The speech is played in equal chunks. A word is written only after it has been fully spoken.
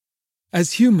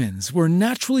As humans, we're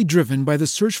naturally driven by the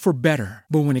search for better.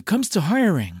 But when it comes to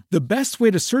hiring, the best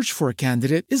way to search for a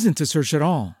candidate isn't to search at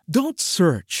all. Don't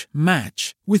search,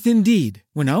 match with Indeed.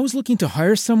 When I was looking to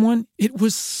hire someone, it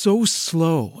was so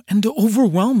slow and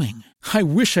overwhelming. I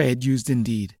wish I had used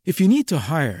Indeed. If you need to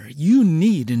hire, you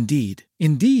need Indeed.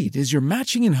 Indeed is your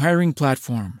matching and hiring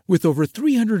platform with over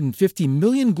 350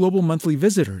 million global monthly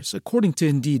visitors, according to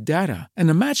Indeed data, and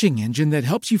a matching engine that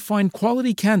helps you find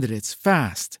quality candidates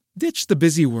fast. Ditch the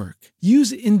busy work.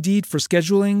 Use Indeed for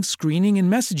scheduling, screening,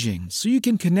 and messaging so you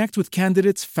can connect with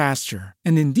candidates faster.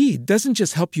 And Indeed doesn't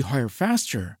just help you hire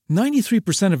faster.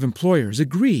 93% of employers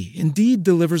agree Indeed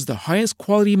delivers the highest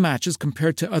quality matches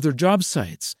compared to other job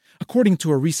sites, according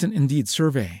to a recent Indeed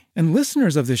survey. And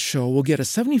listeners of this show will get a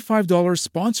 $75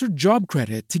 sponsored job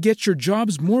credit to get your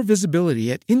jobs more visibility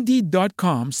at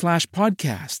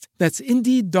Indeed.com/podcast. That's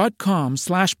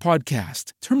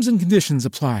Indeed.com/podcast. Terms and conditions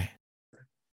apply.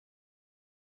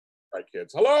 All right,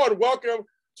 kids. Hello and welcome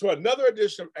to another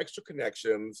edition of Extra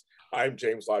Connections. I'm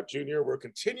James Lott Jr. We're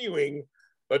continuing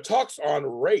the talks on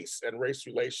race and race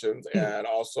relations and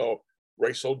also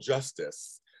racial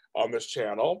justice on this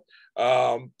channel.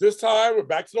 This time, we're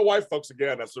back to the white folks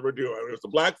again. That's what we're doing. It was the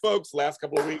black folks the last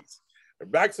couple of weeks. We're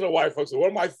back to the white folks. And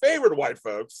one of my favorite white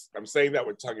folks, I'm saying that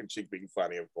with tongue-in-cheek being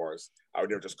funny, of course. I would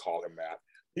never just call him that.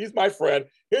 He's my friend.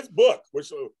 His book, which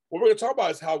what we're going to talk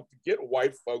about is how to get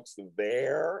white folks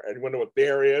there. And you want to know what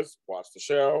there is, watch the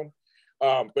show.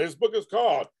 But his book is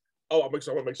called, I want to make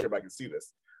sure everybody can see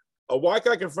this. A White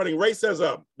Guy Confronting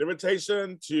Racism, an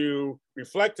invitation to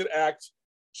reflect and act.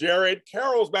 Jared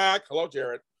Carroll's back. Hello,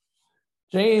 Jared.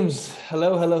 James,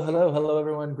 hello,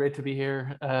 everyone. Great to be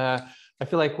here. I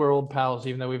feel like we're old pals,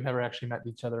 even though we've never actually met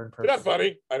each other in person. You're not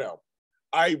funny. I know.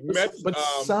 But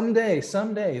someday,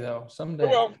 though.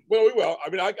 Well, we will. I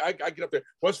mean, I get up there.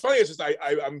 What's funny is just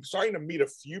I'm starting to meet a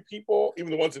few people,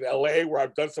 even the ones in LA where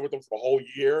I've done stuff with them for the whole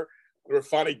year. We're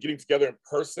finally getting together in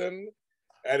person,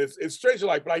 and it's strange.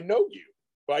 Like, but I know you,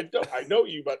 but I don't. I know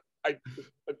you, but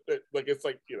it's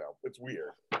like, you know, it's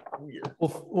weird.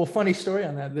 Well, funny story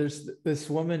on that. There's this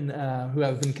woman who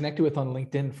I've been connected with on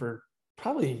LinkedIn for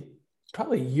probably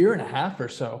a year and a half or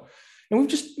so. And we've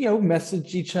just,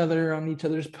 messaged each other on each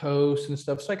other's posts and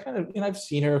stuff. So I kind of, I've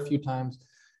seen her a few times.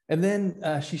 And then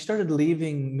she started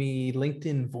leaving me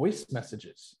LinkedIn voice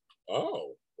messages.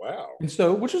 Oh, wow. And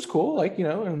so, which was cool. And I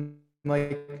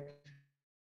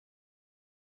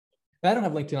don't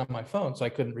have LinkedIn on my phone, so I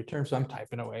couldn't return. So I'm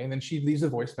typing away. And then she leaves a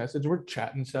voice message. We're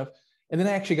chatting and stuff. And then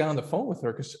I actually got on the phone with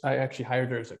her because I actually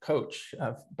hired her as a coach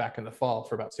back in the fall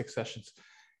for about 6 sessions.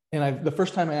 And the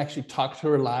first time I actually talked to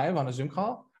her live on a Zoom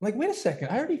call, I'm like, wait a second,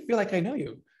 I already feel like I know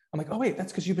you. I'm like, oh, wait,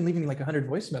 that's because you've been leaving me like 100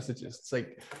 voice messages. It's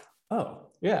like, oh,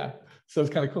 yeah. So it's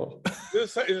kind of cool.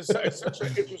 It's such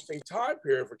an interesting time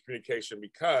period for communication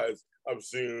because of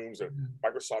Zooms and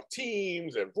Microsoft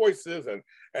Teams and voices and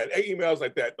emails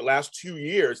like that. The last 2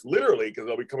 years, literally, because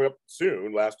they'll be coming up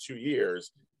soon, last 2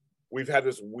 years, we've had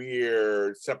this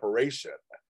weird separation.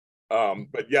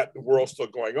 But yet the world's still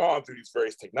going on through these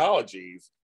various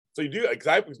technologies. So you do,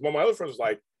 exactly. One of my other friends was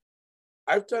like,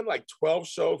 I've done like 12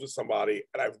 shows with somebody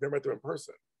and I've never met them in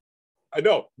person. I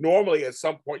know, normally at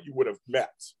some point you would have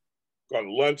met, gone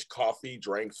lunch, coffee,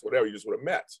 drinks, whatever, you just would have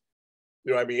met.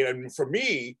 You know what I mean? And for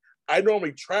me, I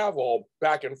normally travel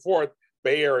back and forth,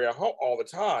 Bay Area all the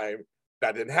time.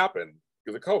 That didn't happen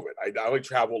because of COVID. I only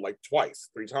traveled like 3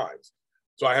 times.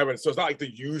 So it's not like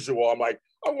the usual, I'm like,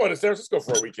 I'm going to San Francisco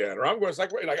for a weekend, or I'm going to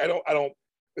Sacramento. Like, I don't,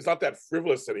 it's not that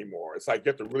frivolous anymore. It's like you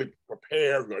have to really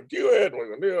prepare. We're going to do it. We're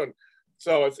going to do it.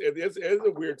 So it is a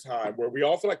weird time where we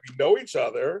all feel like we know each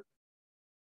other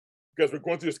because we're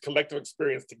going through this collective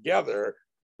experience together,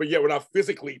 but yet we're not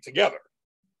physically together.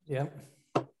 Yeah.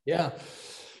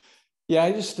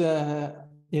 I just, I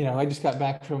just got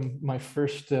back from my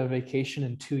first vacation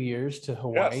in 2 years to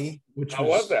Hawaii. Yes. How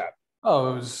was that?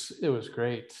 Oh, it was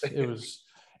great. It was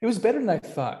better than I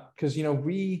thought because,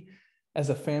 we as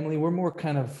a family, we're more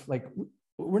kind of like,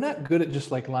 we're not good at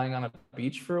just like lying on a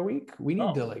beach for a week. We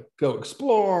need to like go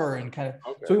explore and kind of,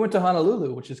 So we went to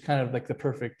Honolulu, which is kind of like the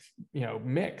perfect,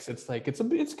 mix. It's like, it's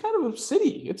kind of a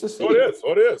city. It's a city. Oh,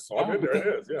 it is. So I'm in there. It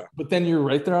is. Yeah. But then you're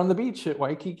right there on the beach at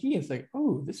Waikiki. It's like,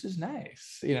 oh, this is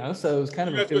nice. So it was kind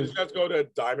of. You guys go to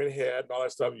Diamond Head and all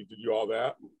that stuff. Did you all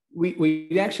that?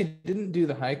 We actually didn't do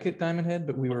the hike at Diamond Head,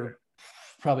 but we were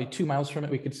probably 2 miles from it.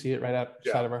 We could see it right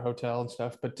outside of our hotel and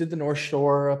stuff, but did the North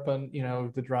Shore up on,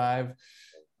 the drive.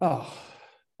 Oh,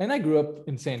 and I grew up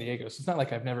in San Diego. So it's not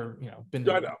like I've never, been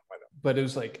to I know. But it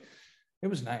was like, it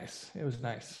was nice. It was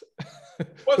nice. It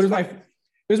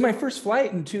was my first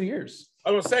flight in 2 years. I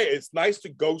was going to say, it's nice to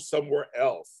go somewhere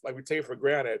else. Like we take it for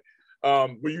granted.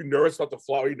 Were you nervous about the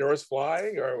fly? Were you nervous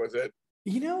flying, or was it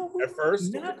at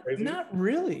first not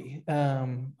really?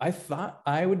 I thought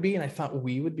I would be, and I thought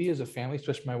we would be as a family,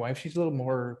 especially my wife. She's a little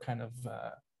more kind of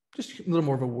just a little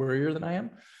more of a worrier than I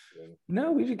am.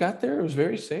 No, we just got there. It was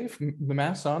very safe. The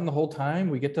mask on the whole time.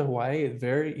 We get to Hawaii,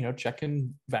 very,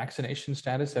 checking vaccination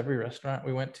status every restaurant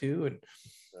we went to, and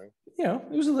it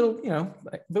was a little,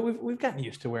 but we've gotten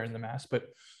used to wearing the mask. But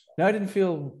no, I didn't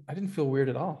feel weird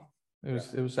at all.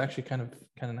 It was actually kind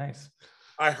of nice.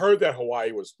 I heard that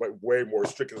Hawaii was way more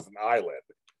strict as an island,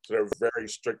 so they're very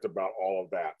strict about all of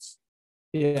that.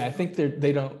 Yeah, I think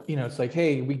they don't. It's like,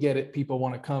 hey, we get it. People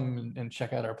want to come and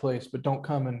check out our place, but don't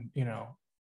come and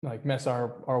like mess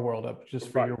our world up just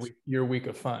for your week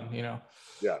of fun.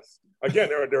 Yes. Again,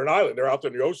 they're an island. They're out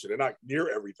there in the ocean. They're not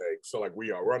near everything. So like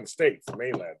we are. We're on the States, the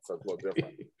mainland, so it's a little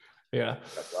different. Yeah.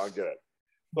 I'll get it.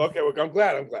 Okay, well, I'm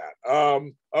glad.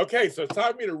 Okay, so it's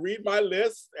time for me to read my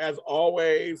list. As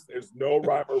always, there's no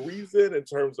rhyme or reason in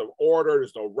terms of order.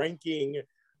 There's no ranking.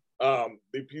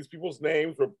 These people's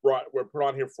names were put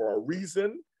on here for a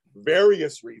reason,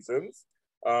 various reasons,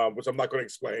 which I'm not going to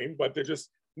explain, but they're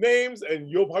just names, and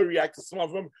you'll probably react to some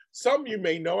of them. Some you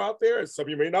may know out there, and some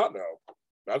you may not know.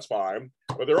 That's fine.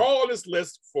 But they're all on this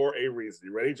list for a reason.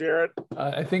 You ready, Jared?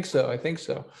 I think so.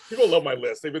 People love my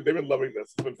list. They've been loving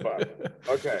this. It's been fun.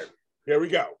 Okay, here we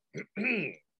go.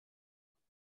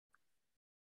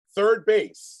 Third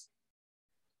base,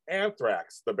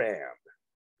 Anthrax, the band.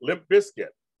 Limp Bizkit,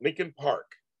 Linkin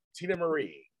Park, Tina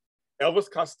Marie, Elvis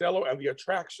Costello and the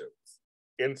Attractions,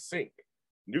 NSYNC,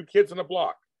 New Kids on the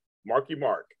Block, Marky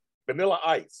Mark, Vanilla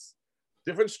Ice,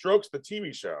 Different Strokes, the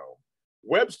TV show,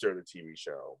 Webster, the TV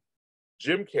show,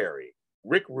 Jim Carrey,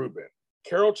 Rick Rubin,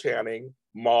 Carol Channing,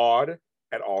 Maude,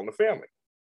 and All in the Family.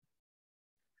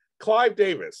 Clive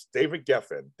Davis, David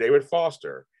Geffen, David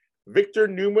Foster, Victor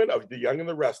Newman of The Young and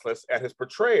the Restless, and his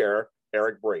portrayer,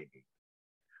 Eric Braeden.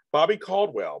 Bobby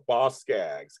Caldwell, Boz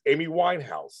Scaggs, Amy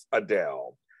Winehouse,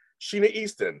 Adele, Sheena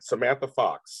Easton, Samantha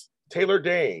Fox, Taylor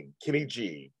Dane, Kenny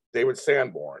G, David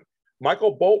Sanborn,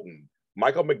 Michael Bolton,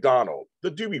 Michael McDonald, the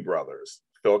Doobie Brothers,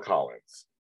 Phil Collins.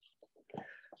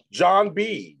 John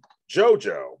B.,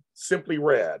 JoJo, Simply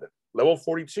Red, Level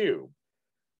 42,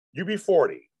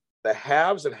 UB40, The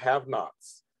Haves and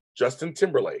Have-Nots, Justin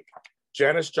Timberlake,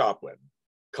 Janis Joplin,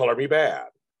 Color Me Bad,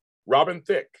 Robin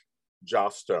Thicke,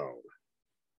 Joss Stone.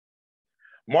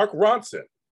 Mark Ronson,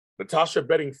 Natasha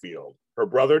Bedingfield, her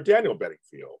brother Daniel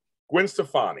Bedingfield, Gwen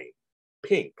Stefani,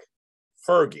 Pink,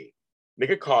 Fergie, Nick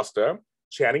Acosta,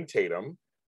 Channing Tatum,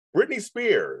 Britney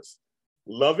Spears,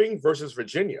 Loving versus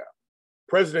Virginia,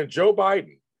 President Joe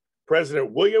Biden,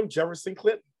 President William Jefferson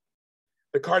Clinton,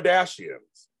 the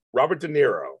Kardashians, Robert De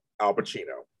Niro, Al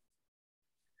Pacino,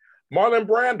 Marlon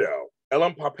Brando,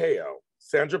 Ellen Pompeo,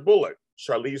 Sandra Bullock,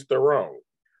 Charlize Theron,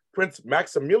 Prince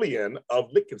Maximilian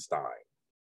of Liechtenstein,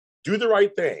 Do the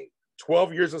Right Thing,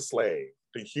 12 Years a Slave,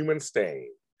 The Human Stain,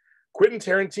 Quentin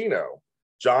Tarantino,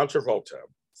 John Travolta,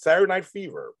 Saturday Night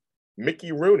Fever,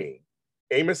 Mickey Rooney,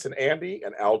 Amos and Andy,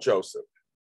 and Al Joseph.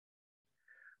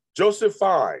 Joseph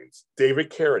Fiennes, David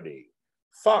Carradine,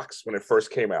 Fox when it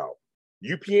first came out,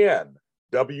 UPN,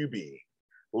 WB,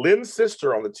 Lynn's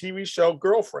sister on the TV show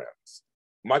Girlfriends,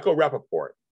 Michael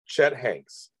Rappaport, Chet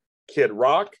Hanks, Kid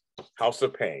Rock, House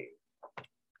of Pain.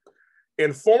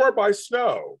 Informer by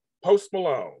Snow, Post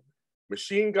Malone,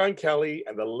 Machine Gun Kelly,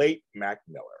 and the late Mac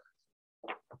Miller.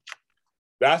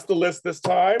 That's the list this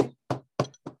time.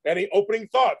 Any opening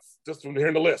thoughts just from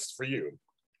hearing the list for you?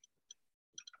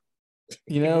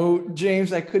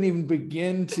 James, I couldn't even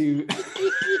begin to.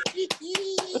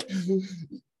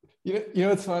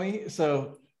 What's funny?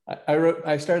 So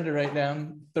I started to write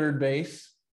down third base.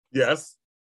 Yes.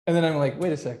 And then I'm like,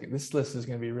 wait a second, this list is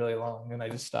going to be really long. And I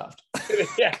just stopped.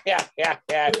 yeah.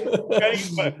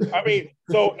 I mean,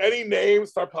 so any names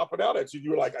start popping out at you?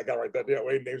 You were like, I got to write that down.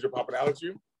 Any names are popping out at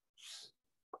you?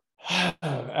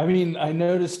 I mean, I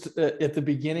noticed at the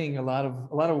beginning, a lot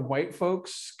of white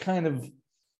folks kind of,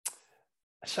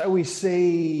 shall we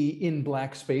say, in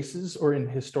black spaces or in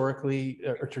historically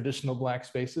or traditional black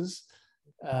spaces.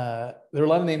 There were a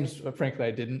lot of names, frankly,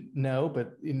 I didn't know,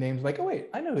 but names like, oh, wait,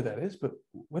 I know who that is, but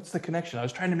what's the connection? I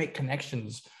was trying to make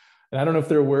connections, and I don't know if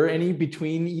there were any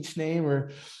between each name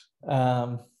or,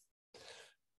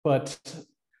 but.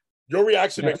 Your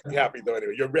reaction makes me happy, though,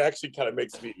 anyway. Your reaction kind of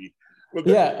makes me,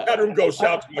 that room goes,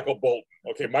 shout out to Michael Bolton.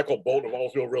 Okay, Michael Bolton of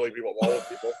all people,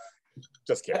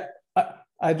 Just kidding.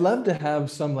 I'd love to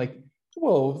have some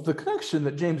the connection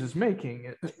that James is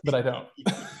making, but I don't.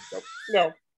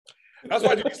 No. That's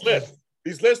why I do these lists.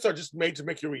 These lists are just made to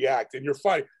make you react, and you're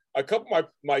fine. A couple of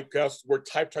my guests were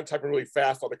typing really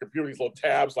fast on the computer, these little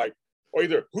tabs, like or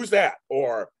either who's that,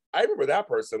 or I remember that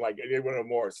person, like anyone or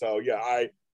more. So yeah,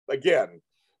 I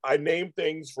name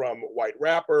things from white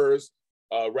rappers,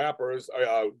 bands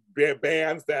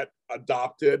that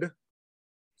adopted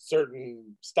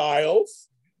certain styles,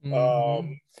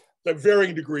 Mhm. to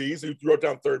varying degrees. Who wrote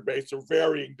down third base to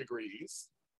varying degrees.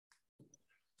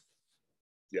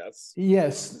 Yes.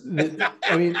 Yes.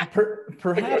 I mean,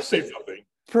 perhaps say something.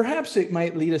 Perhaps it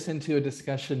might lead us into a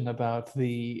discussion about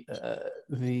the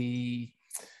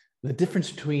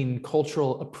difference between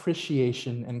cultural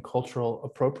appreciation and cultural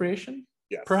appropriation.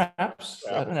 Yes. Perhaps.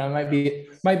 I don't know.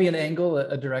 It might be an angle,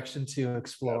 a direction to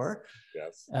explore.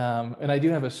 Yes. And I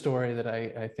do have a story that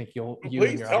I think you and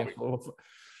your audience will.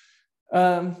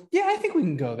 Yeah, I think we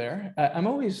can go there. I'm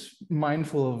always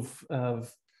mindful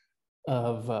of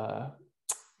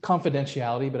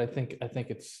confidentiality, but I think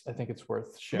it's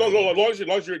worth sharing. No, as long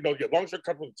as you're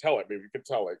comfortable to tell it, maybe you can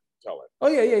tell it. Oh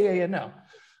yeah. No,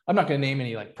 I'm not going to name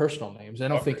any like personal names. I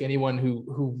don't think anyone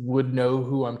who would know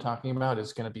who I'm talking about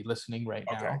is going to be listening right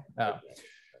now.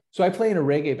 So I play in a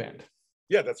reggae band.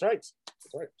 Yeah, that's right.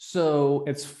 So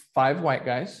it's 5 white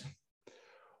guys,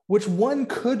 which one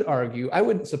could argue, I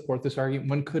wouldn't support this argument.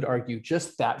 One could argue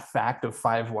just that fact of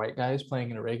 5 white guys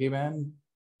playing in a reggae band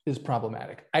is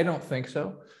problematic. I don't think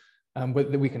so,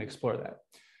 but we can explore that.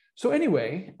 So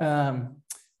anyway,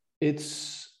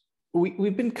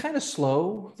 we've been kind of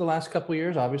slow the last couple of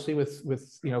years, obviously with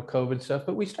COVID stuff,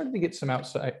 but we started to get some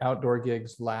outdoor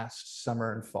gigs last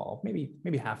summer and fall,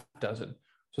 maybe half a dozen.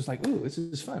 So it's like, ooh, this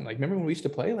is fun. Like, remember when we used to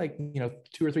play like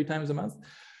 2 or 3 times a month?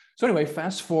 So anyway,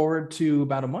 fast forward to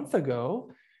about a month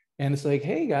ago, and it's like,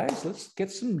 hey guys, let's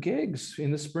get some gigs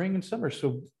in the spring and summer.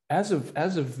 So as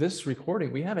of this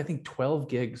recording, we have, I think, 12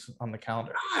 gigs on the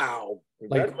calendar. Wow.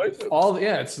 Like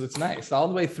it's nice all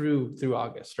the way through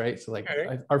August, right? So like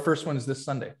our first one is this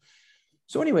Sunday.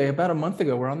 So anyway, about a month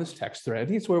ago, we're on this text thread.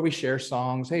 It's where we share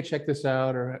songs. Hey, check this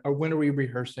out, or when are we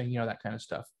rehearsing? That kind of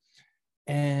stuff.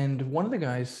 And one of the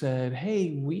guys said,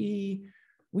 hey, we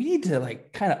need to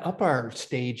like kind of up our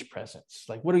stage presence.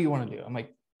 Like, what do you want to do? I'm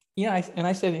like, yeah. And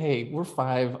I said, hey, we're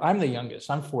 5. I'm the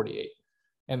youngest. I'm 48,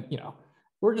 and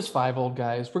we're just 5 old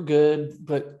guys. We're good,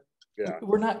 but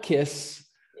we're not Kiss.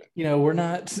 We're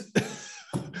not,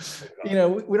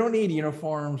 we don't need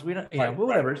uniforms. We don't,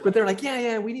 whatever. But they're like,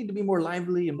 yeah, we need to be more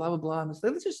lively and blah, blah, blah. And so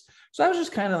I was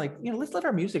just kind of like, let's let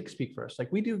our music speak for us.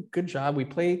 Like, we do a good job. We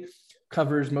play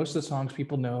covers, most of the songs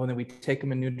people know, and then we take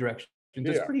them in new directions.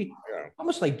 It's pretty,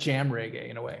 almost like jam reggae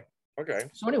in a way. Okay.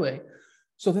 So anyway,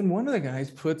 then one of the guys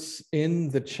puts in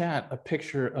the chat a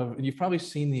picture of, you've probably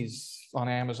seen these on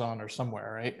Amazon or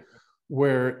somewhere, right?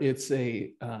 Where it's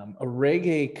a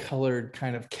reggae colored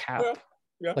kind of cap,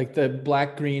 like the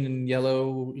black, green, and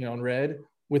yellow, and red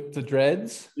with the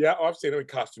dreads. Yeah, I've seen them in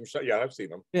costumes. Yeah, I've seen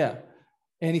them. Yeah,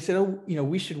 and he said, "Oh,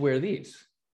 we should wear these."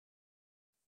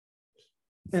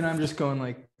 And I'm just going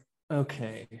like,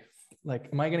 okay, like,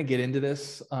 am I going to get into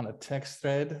this on a text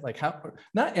thread? Like, how?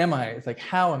 Not am I? It's like,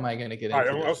 how am I going to get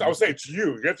into this? I would say it's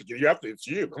you. You have to. It's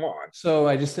you. Come on. So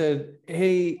I just said,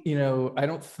 hey, I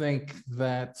don't think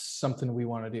that's something we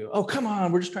want to do. Oh, come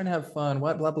on, we're just trying to have fun.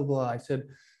 What? Blah blah blah. I said,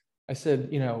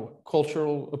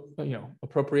 cultural,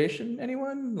 appropriation.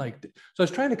 Anyone? Like, so I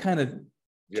was trying to kind of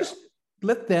just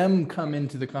let them come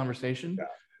into the conversation,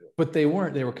 but they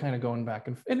weren't. They were kind of going back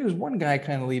and it was one guy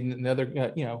kind of leading, and the other,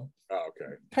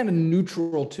 kind of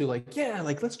neutral to like,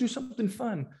 like, let's do something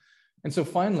fun. And so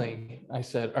finally I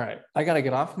said, all right, I got to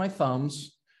get off my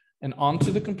thumbs and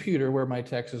onto the computer where my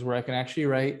text is, where I can actually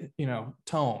write,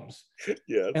 tomes.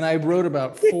 Yes. And I wrote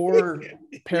about 4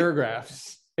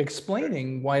 paragraphs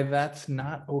explaining why that's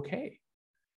not okay,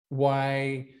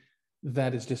 why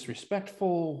that is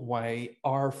disrespectful, why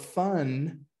our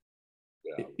fun,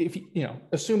 if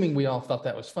assuming we all thought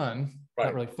that was fun,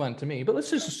 not really fun to me, but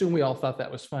let's just assume we all thought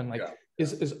that was fun. Like,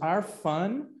 is our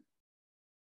fun,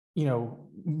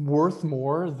 worth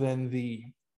more than the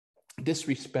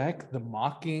disrespect, the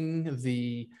mocking,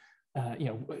 the,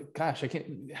 gosh, I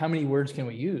can't, how many words can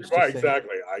we use? Right,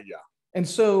 exactly. And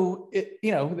so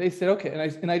they said,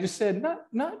 okay. And I just said,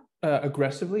 not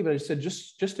aggressively, but I said,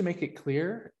 just to make it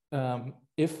clear,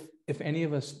 if any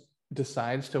of us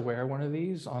decides to wear one of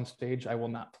these on stage, I will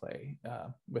not play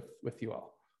with you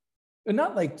all. And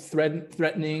not like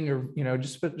threatening or,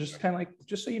 just kind of like,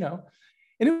 just so you know.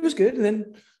 And it was good. And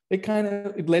then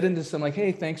it led into some like,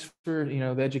 hey, thanks for,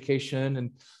 the education. And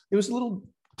it was a little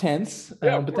tense.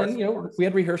 But then, we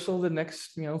had rehearsal the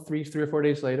next, 3 or 4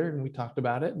 days later, and we talked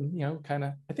about it, and, kind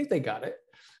of, I think they got it,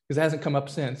 because it hasn't come up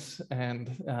since. And,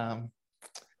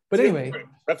 but anyway.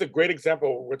 That's a great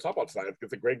example. We're talking about tonight.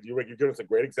 You're giving us a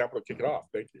great example to kick it off.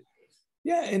 Thank you.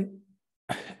 Yeah. And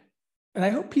And I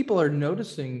hope people are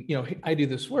noticing, I do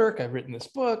this work, I've written this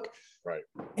book, Right.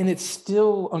 and it's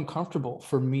still uncomfortable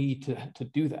for me to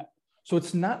do that. So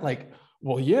it's not like,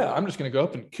 well, yeah, I'm just going to go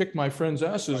up and kick my friends'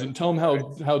 asses and tell them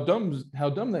how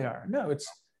dumb they are. No,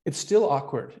 it's still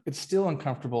awkward. It's still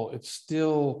uncomfortable. There's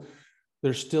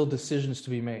still decisions to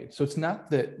be made. So it's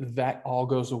not that all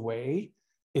goes away.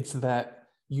 It's that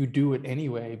you do it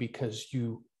anyway because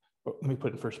let me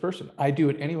put it in first person. I do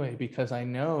it anyway because I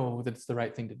know that it's the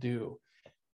right thing to do.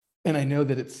 And I know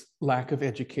that it's lack of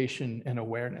education and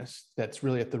awareness that's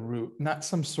really at the root, not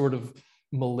some sort of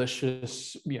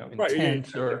malicious,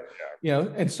 intent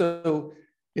and so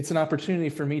it's an opportunity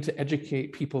for me to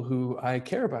educate people who I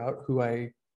care about, who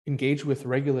I engage with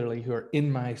regularly, who are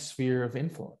in my sphere of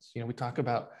influence. We talk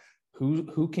about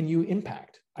who can you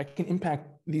impact? I can impact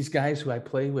these guys who I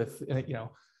play with,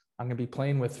 I'm going to be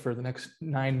playing with for the next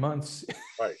 9 months,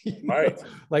 right.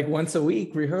 Like once a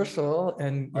week rehearsal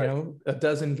and, a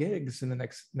dozen gigs in the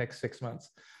next 6 months.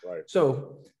 Right.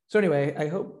 So anyway, I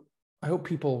hope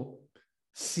people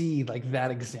see like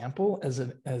that example as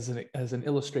an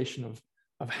illustration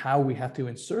of how we have to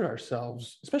insert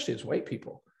ourselves, especially as white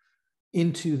people,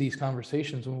 into these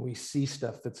conversations when we see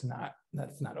stuff that's not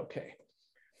okay.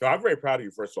 No, I'm very proud of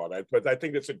you, first of all, but I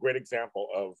think it's a great example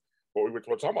of what we were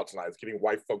talking about tonight, is getting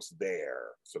white folks there,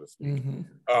 so to speak. Mm-hmm.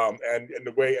 And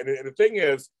the way, and the thing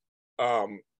is,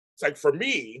 it's like for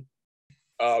me,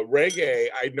 reggae,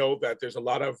 I know that there's a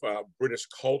lot of British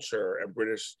culture and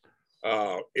British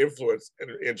influence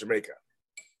in Jamaica.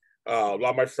 A lot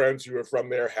of my friends who are from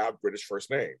there have British first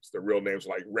names. Their real names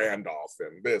are like Randolph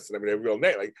and this, and I mean, their real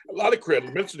name, like a lot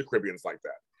of most of the Caribbean's like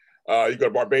that. You go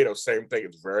to Barbados, same thing.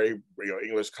 It's very,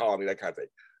 English colony, that kind of thing.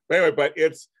 But anyway, but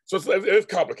it's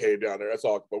complicated down there. That's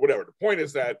all. But whatever. The point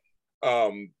is that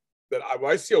when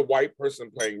I see a white person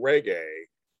playing reggae,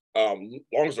 long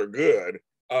as they're good,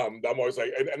 I'm always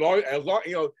like, and as long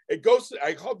it goes.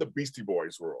 I call it the Beastie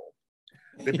Boys rule.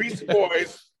 The Beastie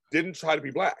Boys didn't try to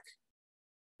be black.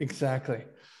 Exactly.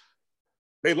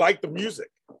 They liked the music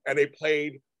and they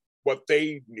played what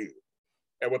they knew,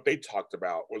 and what they talked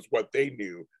about was what they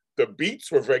knew. The beats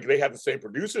were they had the same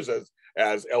producers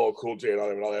as LL Cool J and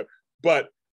all that, but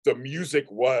the music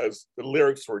the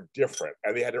lyrics were different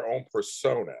and they had their own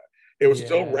persona. It was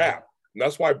still rap. And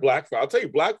that's why I'll tell you,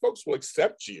 black folks will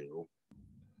accept you.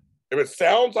 If it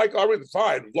sounds like already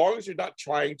fine, as long as you're not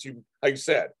trying to, like you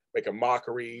said, make a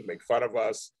mockery, make fun of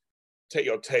us, try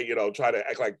to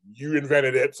act like you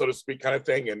invented it, so to speak, kind of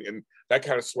thing, and that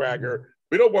kind of swagger. Mm-hmm.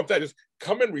 We don't want that. Just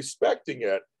come in respecting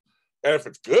it. And if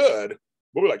it's good,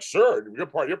 we'll be like, sure, you're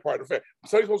part of the family.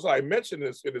 Some of those I mentioned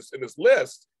in this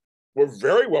list were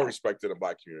very well respected in the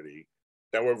Black community,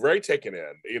 and were very taken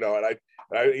in.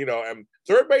 And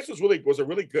Third Base was a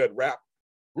really good rap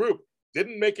group.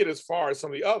 Didn't make it as far as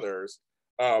some of the others,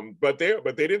 but they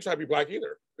didn't try to be black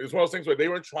either. It was one of those things where they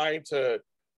were trying to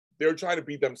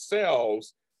be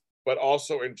themselves, but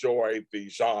also enjoy the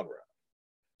genre.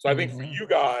 So I think for you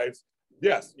guys,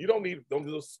 yes, you don't need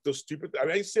those stupid. I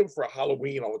mean, I see them for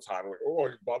Halloween all the time. Like, oh,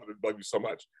 it's bothered to bug you so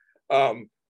much.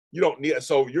 You don't need.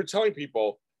 So you're telling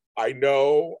people, I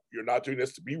know you're not doing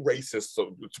this to be racist,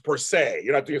 so per se,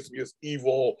 you're not doing this to be this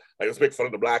evil. Like, let's make fun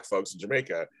of the black folks in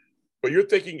Jamaica, but you're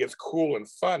thinking it's cool and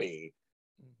funny,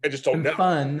 and just don't know.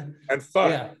 Fun.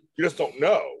 Yeah. You just don't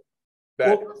know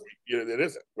that it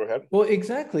isn't. Go ahead. Well,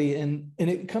 exactly, and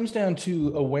it comes down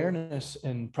to awareness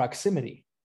and proximity.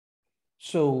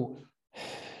 So,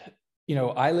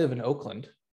 I live in Oakland,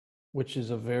 which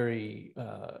is a very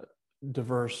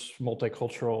diverse,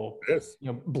 multicultural,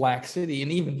 black city,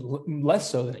 and even less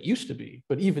so than it used to be.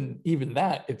 But even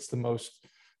that, it's the most,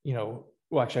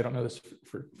 well, actually, I don't know this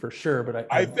for sure, but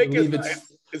I think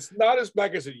it's not as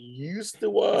black as it used to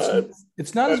was.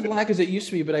 It's not as black as it used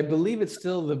to be, but I believe it's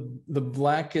still the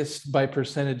blackest by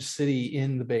percentage city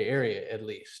in the Bay Area, at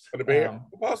least. In the Bay Area,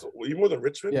 possible. Well, you more than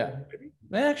Richmond? Yeah, maybe.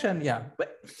 Actually, yeah.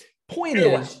 But point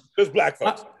is, there's black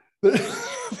folks.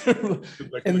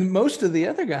 And most of the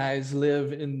other guys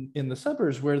live in the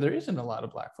suburbs where there isn't a lot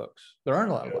of black folks. There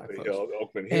aren't a lot of black folks.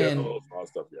 Oakland Hill, all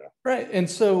stuff, yeah. Right, and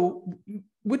so,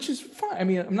 which is fine. I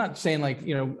mean, I'm not saying like, I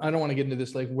don't want to get into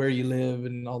this like where you live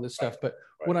and all this stuff, but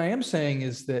what I am saying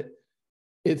is that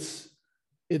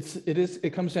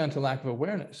it comes down to lack of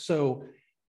awareness. So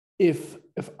if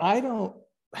I don't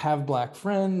have black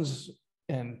friends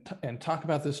and talk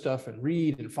about this stuff and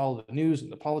read and follow the news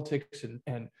and the politics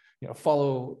and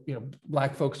follow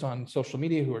black folks on social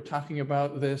media who are talking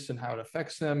about this and how it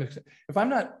affects them, if I'm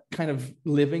not kind of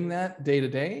living that day to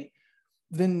day,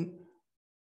 then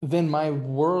my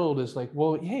world is like,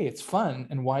 well, hey, it's fun,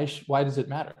 and why does it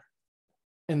matter?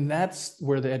 And that's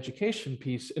where the education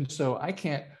piece. And so I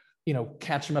can't,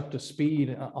 catch them up to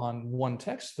speed on one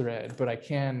text thread, but I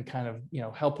can kind of,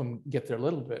 help them get there a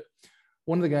little bit.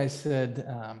 One of the guys said,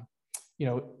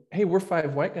 hey, we're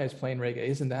 5 white guys playing reggae.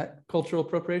 Isn't that cultural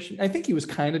appropriation? I think he was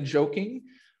kind of joking,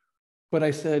 but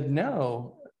I said,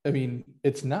 no, I mean,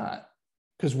 it's not,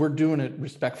 because we're doing it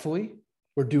respectfully.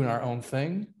 We're doing our own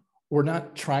thing. We're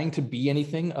not trying to be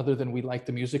anything other than we like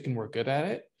the music and we're good at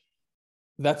it.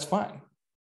 That's fine.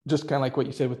 Just kind of like what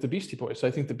you said with the Beastie Boys. So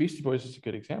I think the Beastie Boys is a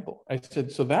good example. I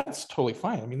said, so that's totally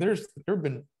fine. I mean, there have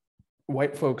been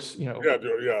white folks,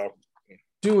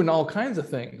 doing all kinds of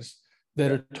things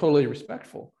that are totally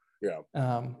respectful. Yeah.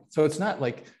 So it's not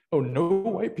like, oh, no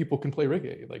white people can play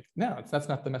reggae. Like, no, that's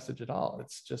not the message at all.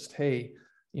 It's just, hey,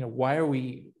 why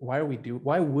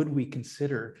would we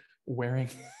consider wearing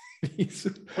these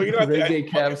reggae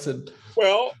caps?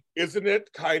 Well, isn't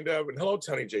it kind of, and hello,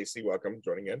 Tony JC, welcome,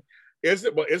 joining in. Is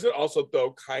it also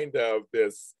though kind of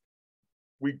this,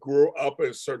 we grew up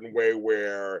in a certain way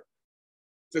where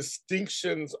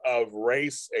distinctions of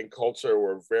race and culture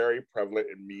were very prevalent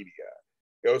in media.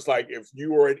 It was like if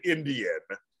you were an Indian.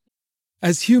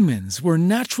 As humans, we're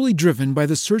naturally driven by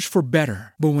the search for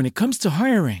better. But when it comes to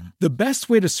hiring, the best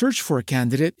way to search for a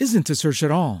candidate isn't to search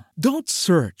at all. Don't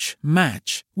search,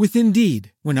 match with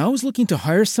Indeed. When I was looking to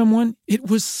hire someone, it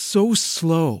was so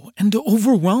slow and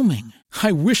overwhelming.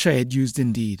 I wish I had used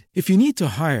Indeed. If you need to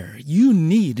hire, you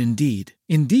need Indeed.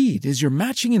 Indeed is your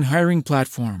matching and hiring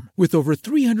platform with over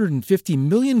 350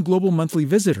 million global monthly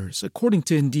visitors, according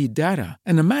to Indeed data,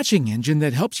 and a matching engine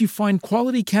that helps you find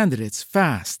quality candidates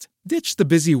fast. Ditch the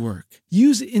busy work.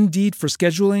 Use Indeed for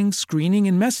scheduling, screening,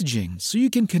 and messaging so you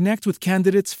can connect with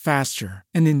candidates faster.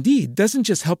 And Indeed doesn't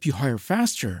just help you hire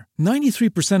faster.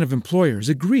 93% of employers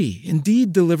agree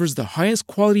Indeed delivers the highest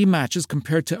quality matches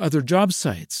compared to other job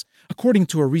sites, according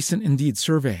to a recent Indeed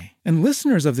survey. And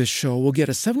listeners of this show will get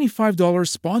a $75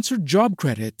 sponsored job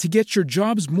credit to get your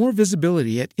jobs more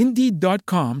visibility at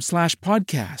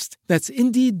Indeed.com/podcast. That's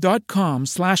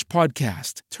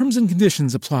Indeed.com/podcast. Terms and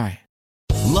conditions apply.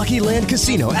 Lucky Land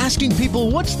Casino, asking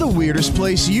people, what's the weirdest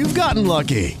place you've gotten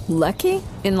lucky? Lucky?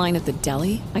 In line at the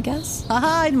deli, I guess?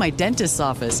 Aha, in my dentist's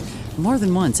office. More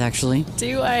than once, actually.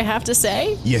 Do I have to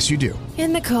say? Yes, you do.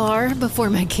 In the car before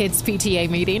my kids' PTA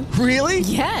meeting. Really?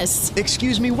 Yes.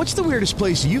 Excuse me, what's the weirdest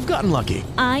place you've gotten lucky?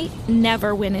 I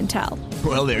never win and tell.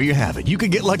 Well, there you have it. You can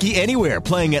get lucky anywhere,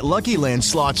 playing at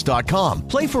LuckyLandSlots.com.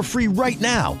 Play for free right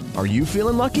now. Are you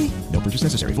feeling lucky? No purchase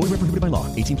necessary. Void where prohibited by law.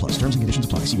 18+. Terms and conditions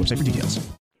apply. See website for details.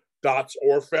 Dots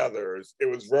or feathers. It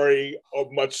was very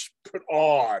much put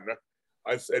on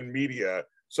us in media.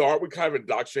 So aren't we kind of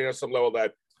indoctrinating at some level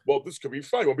that, well, this could be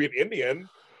fun. We'll be an Indian.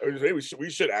 Maybe we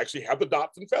should actually have the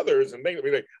dots and feathers and things. I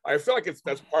mean, I feel like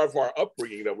that's part of our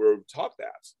upbringing that we're taught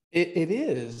that. It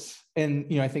is. And,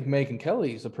 I think Megyn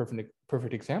Kelly is a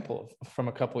perfect example from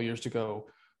a couple of years ago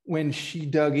when she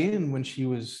dug in, when she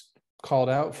was called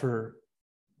out for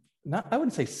not, I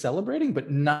wouldn't say celebrating,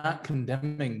 but not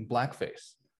condemning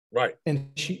blackface. Right.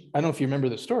 And I don't know if you remember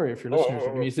the story, if your listeners,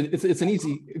 I mean, it's an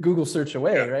easy Google search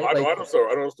away, right? I know the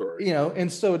story. And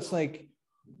so it's like,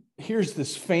 here's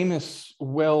this famous,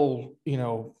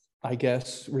 I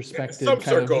guess, respected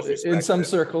in some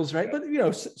circles, right? Yeah.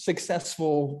 But,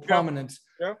 successful, prominent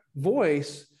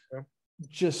voice,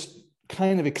 just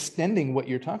kind of extending what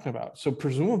you're talking about. So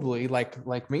presumably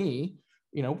like me,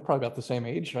 probably about the same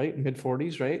age, right? Mid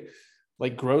 40s, right?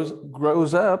 Like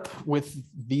grows up with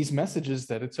these messages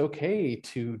that it's okay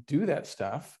to do that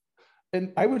stuff.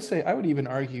 And I would even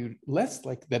argue less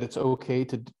like that it's okay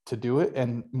to do it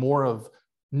and more of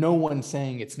no one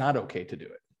saying it's not okay to do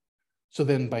it. So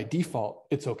then by default,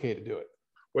 it's okay to do it.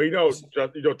 Well,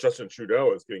 Justin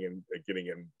Trudeau is getting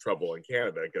in trouble in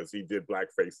Canada because he did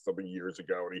blackface something years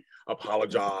ago and he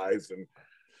apologized. And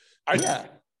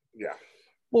yeah.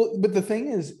 Well, but the thing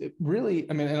is, it really,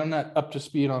 I mean, and I'm not up to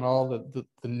speed on all the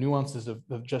nuances of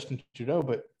Justin Trudeau,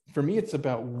 but for me, it's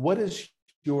about what is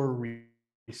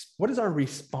our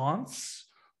response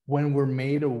when we're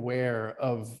made aware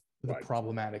of the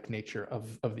problematic nature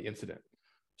of the incident.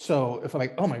 So if I'm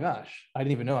like, oh my gosh, I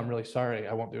didn't even know, I'm really sorry,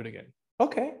 I won't do it again.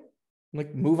 Okay,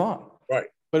 like move on. Right.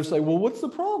 But it's like, well, what's the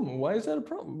problem? Why is that a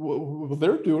problem? Well,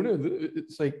 they're doing it.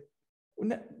 It's like,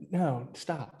 no,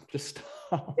 stop, just stop.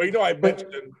 Well, I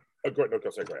mentioned. Go ahead.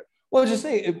 Well, I was just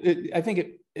saying, I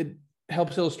think it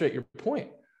helps illustrate your point.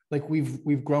 Like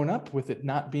we've grown up with it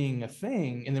not being a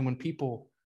thing, and then when people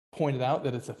pointed out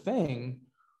that it's a thing,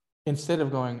 instead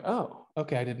of going, oh,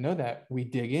 okay, I didn't know that, we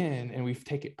dig in and we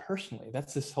take it personally.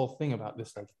 That's this whole thing about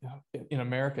this, like in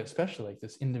America, especially, like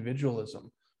this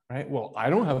individualism right? Well, I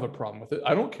don't have a problem with it.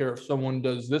 I don't care if someone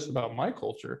does this about my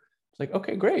culture. It's like,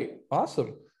 okay, great,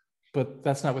 awesome. But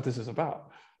that's not what this is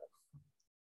about.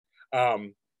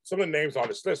 Some of the names on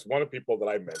this list, one of the people that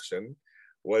I mentioned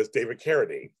was David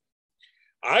Carradine.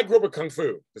 I grew up with Kung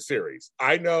Fu, the series.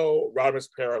 I know Rodimus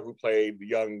Pera, who played the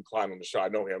young clown on the show. I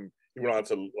know him. He went on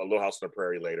to A Little House on the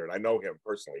Prairie later, and I know him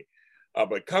personally.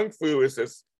 But Kung Fu is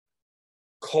this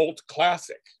cult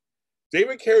classic.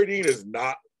 David Carradine is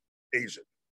not Asian,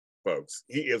 folks.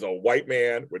 He is a white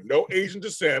man with no Asian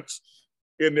descent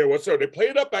in there whatsoever. They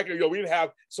played it up back then. We didn't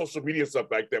have social media stuff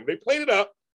back then. They played it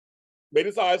up, made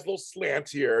his eyes a little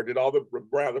slantier, did all the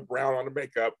brown on the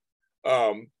makeup.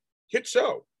 Hit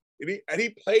show. And he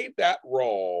played that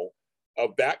role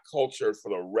of that culture for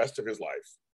the rest of his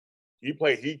life. He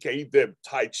did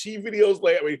Tai Chi videos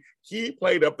later. I mean, he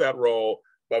played up that role.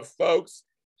 But folks,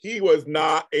 he was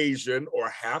not Asian or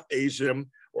half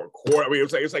Asian or quarter. I mean,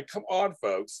 it's like, come on,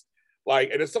 folks. Like,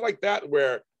 and it's stuff like that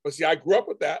where, but see, I grew up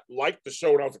with that, liked the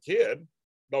show when I was a kid.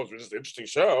 That was just an interesting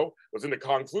show. Was into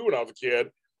Kung Fu when I was a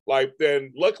kid. Like,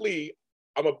 then luckily,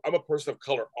 I'm a person of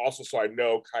color also, so I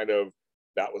know kind of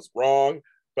that was wrong.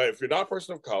 But if you're not a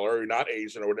person of color, you're not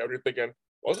Asian or whatever, you're thinking,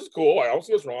 well, this is cool. I don't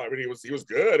see what's wrong. I mean, he was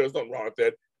good. There's nothing wrong with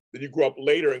it. Then you grow up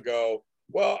later and go,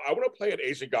 well, I want to play an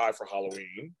Asian guy for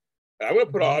Halloween. And I'm going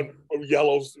to put on a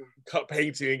yellow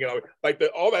painting, like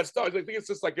all that stuff. I think it's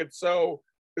just like, it's so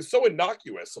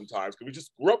innocuous sometimes because we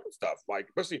just grew up with stuff, like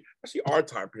especially our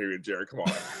time period, Jerry. Come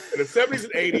on. In the 70s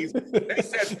and 80s, they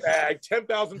said bag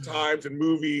 10,000 times in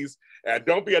movies, and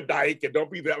don't be a dyke, and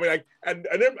don't be that. I mean, and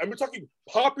then we're talking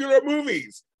popular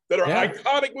movies that are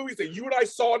iconic movies that you and I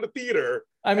saw in the theater.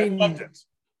 I mean, loved it.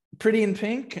 Pretty in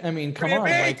Pink. I mean, come on,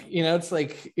 like, it's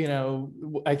like,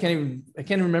 I can't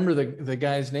even remember the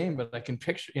guy's name, but I can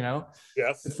picture,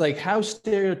 Yes. It's like, how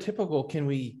stereotypical can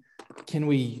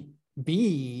we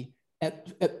be at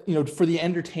for the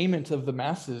entertainment of the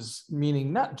masses,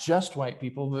 meaning not just white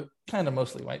people, but kind of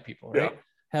mostly white people, right? Yeah.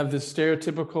 Have this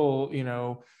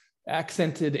stereotypical,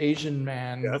 accented Asian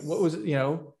man. Yes. What was it?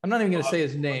 I'm not even going to say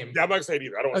his name. Yeah, I'm not going to say it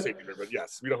either. I don't want to say it either, but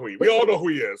yes, we know who we all know who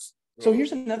he is. So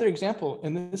here's another example,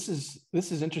 and this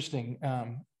is interesting.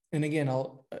 And again,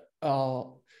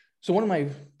 so one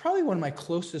of my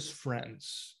closest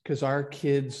friends, because our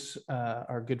kids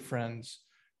are good friends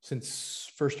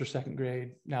since first or second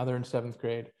grade. Now they're in seventh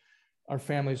grade. Our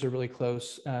families are really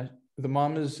close. The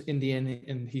mom is Indian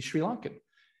and he's Sri Lankan.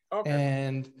 Okay.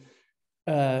 And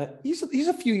he's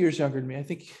a few years younger than me. I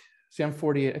think. See, I'm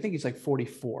 48. I think he's like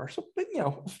 44. So, but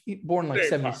born like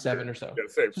 77 or so.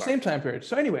 Yeah, same time period.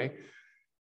 So anyway,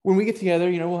 when we get together,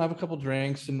 we'll have a couple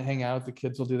drinks and hang out. The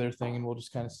kids will do their thing, and we'll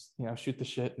just kind of, shoot the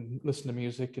shit and listen to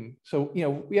music. And so,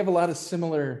 we have a lot of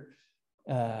similar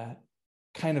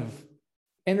kind of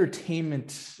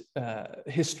entertainment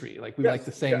history. Like we like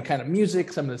the same kind of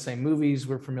music, some of the same movies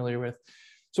we're familiar with.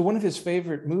 So one of his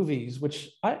favorite movies, which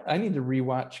I need to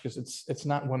rewatch because it's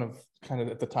not one of kind of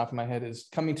at the top of my head, is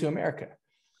Coming to America.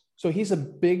 So he's a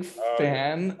big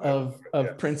fan of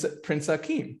Prince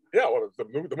Akeem. Yeah, well, the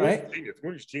movie's right? Genius. The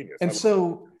movie's genius. And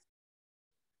so,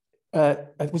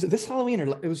 was it this Halloween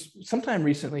or it was sometime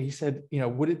recently? He said,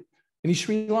 would it? And he's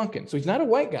Sri Lankan, so he's not a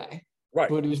white guy, right?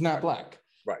 But he's not black,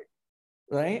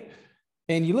 right?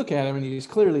 And you look at him, and he's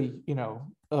clearly,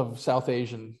 of South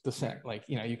Asian descent, like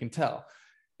you can tell.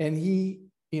 And he,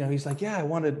 he's like, yeah, I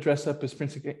want to dress up as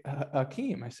Prince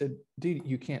Akeem. I said, dude,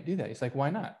 you can't do that. He's like, why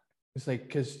not? It's like,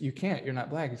 because you can't, you're not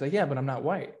black. He's like, yeah, but I'm not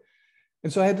white.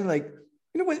 And so I had to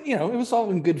it was all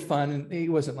in good fun. And he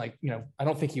wasn't like, I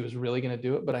don't think he was really going to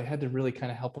do it, but I had to really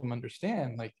kind of help him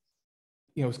understand, like,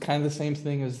 it was kind of the same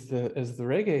thing as the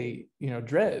reggae,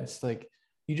 dreads. Like,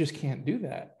 you just can't do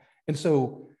that. And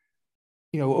so,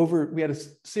 we had a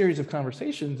series of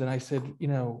conversations, and I said,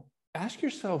 ask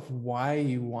yourself why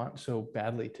you want so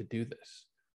badly to do this.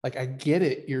 Like, I get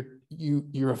it.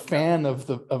 You're a fan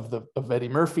of Eddie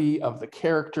Murphy, of the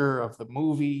character, of the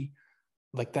movie.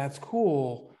 Like, that's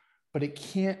cool, but it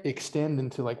can't extend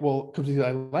into like, well, because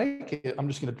I like it, I'm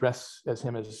just going to dress as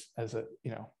him as a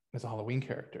Halloween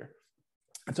character.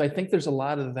 And so I think there's a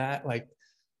lot of that. Like,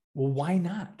 well, why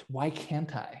not? Why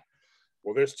can't I?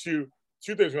 Well, there's two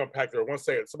things we unpack there. I want to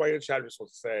say it. Somebody in the chat just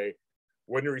wants to say,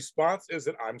 when your response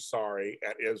isn't "I'm sorry"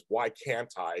 and is "why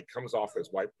can't I," it comes off as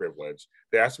white privilege.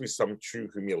 There has to be some true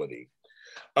humility.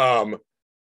 My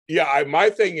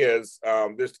thing is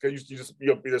this, because you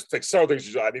just take several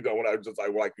things I want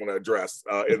to address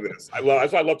in this.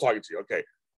 that's why I love talking to you. Okay,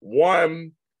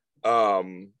 one,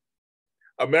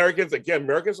 Americans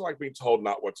are like being told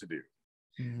not what to do.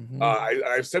 Mm-hmm.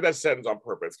 I've said that sentence on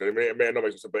purpose because it may not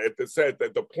make sense, but it said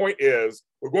that the point is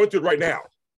we're going through it right now.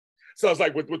 So it's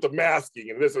like with the masking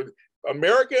and this,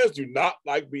 Americans do not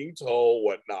like being told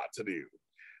what not to do.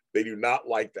 They do not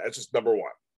like that. It's just number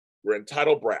one. We're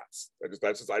entitled brats. I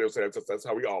don't say that's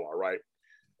how we all are, right?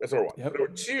 That's number one. Yep.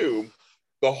 Number two,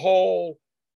 the whole,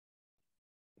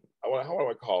 how do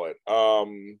I call it?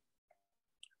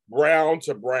 Brown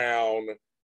to brown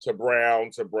to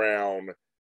brown to brown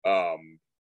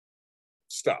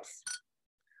stuff.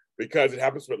 Because it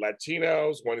happens with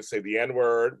Latinos, want to say the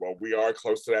N-word. Well, we are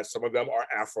close to that. Some of them are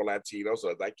Afro-Latinos,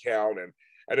 so that count. And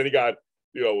then you got,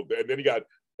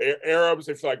 Arabs.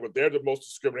 They feel like they're the most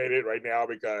discriminated right now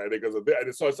because of that.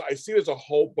 And so I see there's a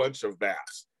whole bunch of that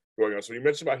going on. So you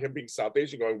mentioned about him being South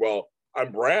Asian, going, well,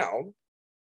 I'm brown.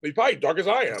 He's probably dark as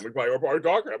I am. He's probably or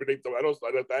darker. I mean, I know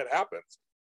that happens.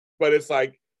 But it's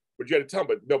like, but you got to tell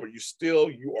them, but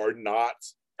you are not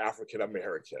African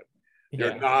American.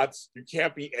 You're not. You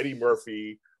can't be Eddie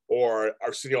Murphy or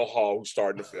Arsenio Hall, who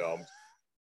starred in the film.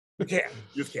 You can't.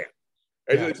 You just can't.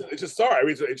 It's just sorry. I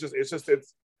mean,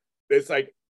 it's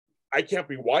like, I can't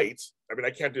be white. I mean, I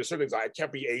can't do certain things. I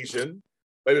can't be Asian.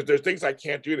 Like there's things I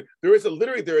can't do. There is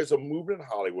a movement in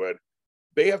Hollywood.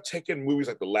 They have taken movies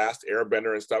like The Last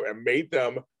Airbender and stuff and made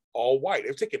them all white.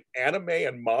 They've taken anime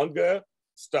and manga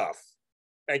stuff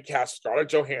and cast Scarlett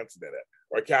Johansson in it,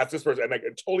 or cast this person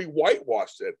and totally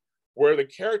whitewashed it, where the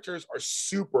characters are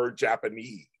super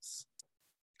Japanese,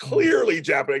 clearly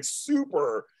Japanese,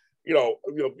 super,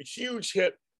 huge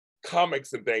hit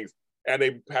comics and things, and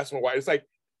they pass them white. It's like,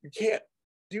 you can't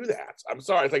do that. I'm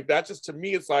sorry. It's like, that's just, to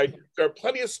me, it's like, there are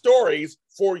plenty of stories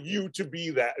for you to be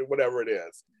that, whatever it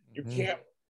is. You can't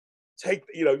take,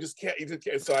 you just can't.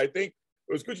 So I think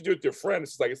it was good to do it with your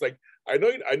friends. It's like, I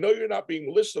know you're not being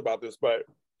malicious about this, but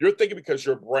you're thinking because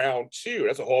you're brown too.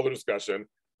 That's a whole other discussion.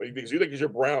 But you think because you're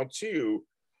brown too,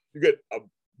 you get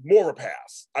more of a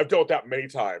pass. I've dealt with that many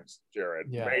times, Jared.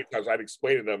 Yeah. Many times I've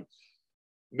explained to them,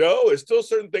 no, there's still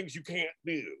certain things you can't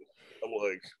do. I'm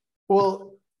like,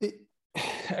 well,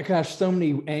 gosh, so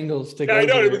many angles to go. I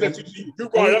know. You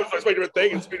brought it up, so I explain different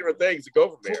things, different things to go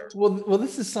from there. Well,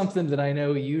 this is something that I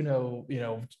know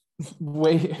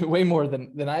way more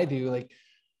than I do. Like,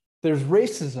 there's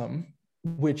racism,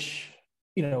 which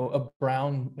a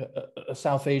brown, a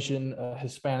South Asian, a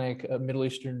Hispanic, a Middle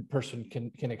Eastern person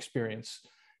can experience,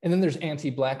 and then there's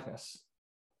anti-blackness,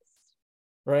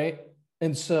 right?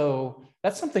 And so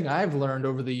that's something I've learned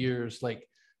over the years. Like,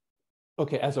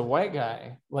 okay, as a white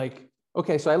guy, like,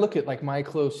 okay, so I look at like my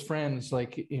close friends,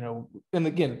 like, and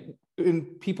again,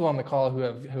 and people on the call who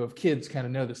have kids kind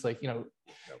of know this, like,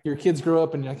 your kids grow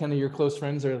up and kind of your close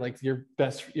friends are like your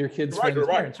kids'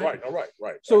 friends.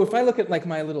 Right. So if I look at like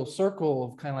my little circle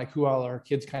of kind of like who all our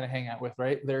kids kind of hang out with,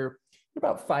 right? There are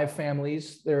about 5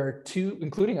 families. There are 2,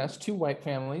 including us, 2 white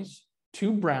families,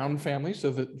 2 brown families.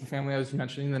 So the family I was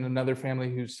mentioning, then another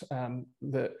family who's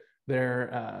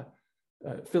they're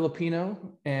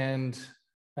Filipino and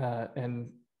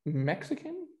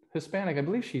Mexican, Hispanic. I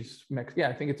believe she's Mexican. Yeah,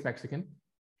 I think it's Mexican.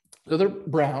 So they're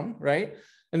brown, right?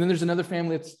 And then there's another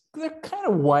family they're kind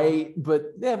of white,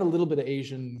 but they have a little bit of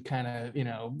Asian kind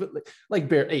of, but like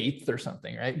bare 8th or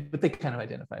something, right? But they kind of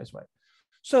identify as white.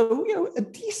 So, a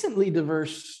decently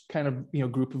diverse kind of,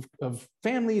 group of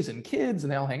families and kids,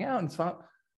 and they all hang out and it's fun.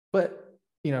 But,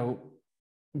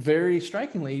 very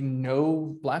strikingly,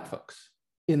 no Black folks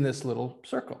in this little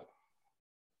circle.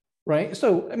 Right.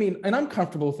 So, I mean, and I'm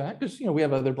comfortable with that because, we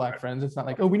have other Black friends. It's not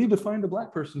like, oh, we need to find a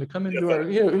Black person to come into our,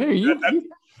 hey,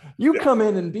 you come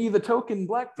in and be the token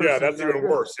Black person. Yeah, that's even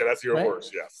worse. Yeah, that's even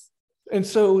worse. Yes. And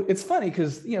so it's funny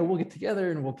because, we'll get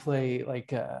together and we'll play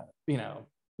like,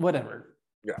 whatever.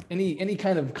 Yeah. Any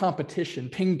kind of competition,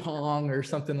 ping pong or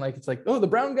something, like, it's like, oh, the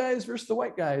brown guys versus the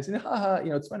white guys. And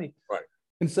it's funny. Right.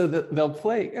 And so they'll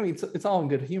play. I mean, it's all in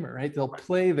good humor, right? They'll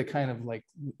play the kind of like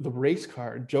the race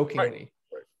card jokingly.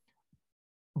 Right.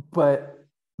 But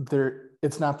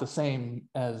it's not the same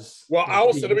as. Well, I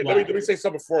also let me say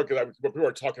something before, because when people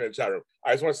are talking in the chat room,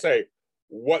 I just want to say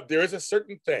there is a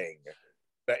certain thing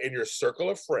that in your circle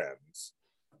of friends,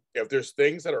 if there's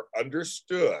things that are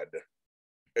understood,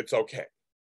 it's okay.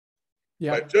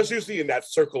 Yeah. But just usually in that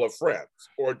circle of friends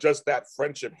or just that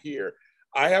friendship here,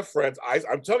 I have friends.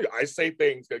 I'm telling you, I say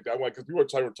things that I want, because people are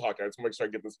talking. I just want to make sure I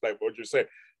get this back. What you're saying,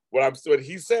 what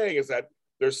he's saying is that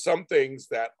there's some things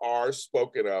that are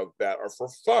spoken of that are for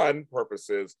fun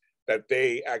purposes that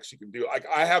they actually can do. Like,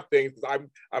 I have things, I'm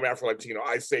Afro-Latino.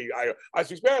 I speak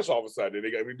Spanish all of a sudden.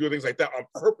 And we do things like that on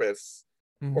purpose.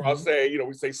 Mm-hmm. Or I'll say,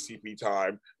 we say CP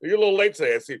time. You're a little late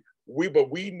today.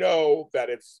 But we know that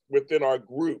it's within our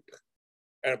group.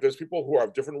 And if there's people who are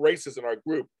of different races in our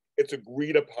group, it's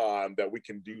agreed upon that we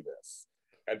can do this.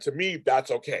 And to me,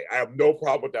 that's okay. I have no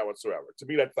problem with that whatsoever. To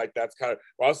me, that's kind of,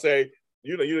 well, I'll say,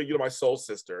 you're my soul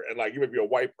sister, and like you may be a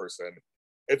white person.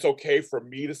 It's okay for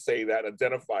me to say that,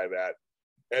 identify that,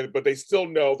 but they still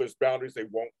know there's boundaries they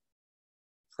won't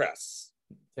press.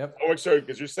 Yep. I want to show you,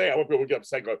 because you're saying, I want people to get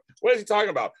upset, going, what is he talking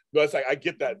about? No, it's like, I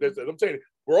get that. I'm saying,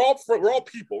 we're all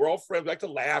people. We're all friends. We like to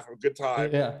laugh, have a good time.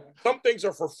 Yeah. Some things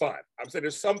are for fun. I'm saying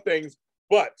there's some things,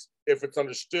 but if it's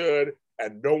understood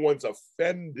and no one's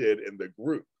offended in the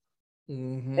group,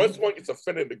 once one gets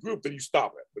offended in the group, then you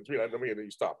stop it. Between me and then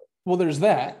you stop it. Well, there's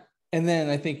that. And then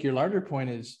I think your larger point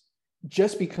is,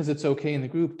 just because it's okay in the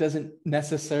group doesn't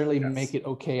necessarily make it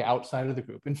okay outside of the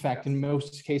group. In fact, in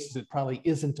most cases, it probably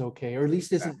isn't okay, or at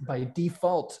least isn't by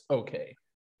default okay.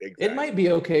 Exactly. It might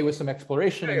be okay with some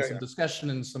exploration and some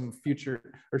discussion and some future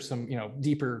or some,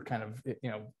 deeper kind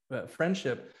of,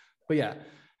 friendship. But yeah.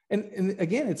 And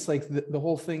again, it's like the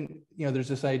whole thing, there's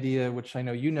this idea, which I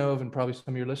know you know of, and probably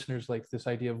some of your listeners, like this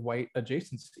idea of white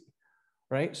adjacency,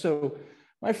 right? So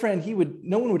my friend,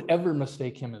 no one would ever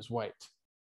mistake him as white.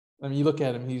 I mean, you look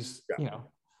at him, he's,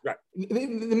 right. They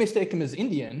mistake him as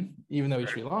Indian, even though he's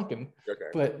Sri Lankan,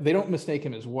 but they don't mistake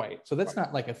him as white. So that's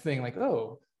not like a thing like,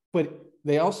 oh, but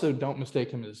they also don't mistake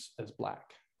him as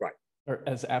Black, right, or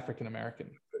as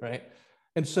African-American, right?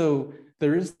 And so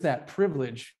there is that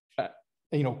privilege,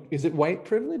 is it white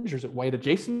privilege, or is it white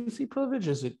adjacency privilege?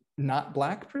 Is it not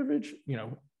Black privilege?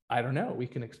 I don't know. We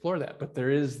can explore that, but there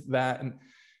is that. And,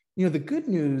 the good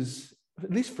news,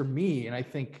 at least for me, and I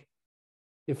think,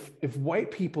 if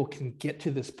white people can get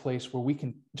to this place where we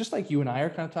can, just like you and I are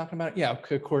kind of talking about it, yeah,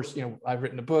 of course, I've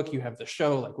written a book, you have the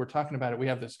show, like we're talking about it, we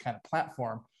have this kind of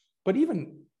platform, but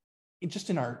even just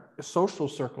in our social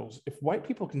circles, if white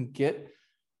people can get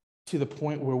to the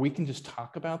point where we can just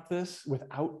talk about this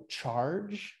without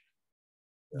charge,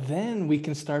 then we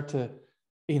can start to,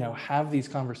 have these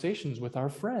conversations with our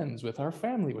friends, with our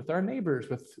family, with our neighbors,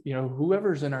 with,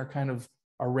 whoever's in our kind of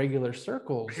our regular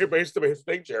circles. Here, based on his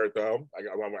thing, Jared, though,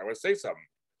 I want to say something.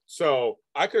 So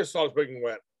I could have saw this book and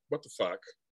went, what the fuck?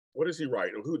 What is he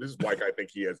writing? Who this white guy think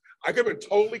he is? I could have been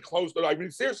totally closed. I mean,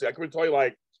 seriously, I could have been totally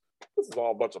like, this is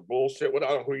all a bunch of bullshit. What, I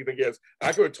don't know who you think he is. And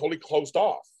I could have totally closed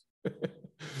off.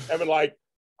 I mean, like,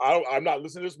 I'm not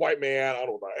listening to this white man. I don't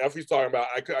know what the F he's talking about.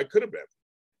 I could have been.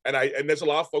 And there's a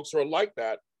lot of folks who are like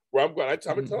that, where I'm going, I'm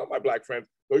telling my Black friends,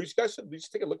 no, you guys should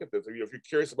take a look at this. If you're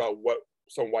curious about what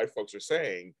some white folks are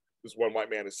saying, this one white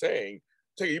man is saying,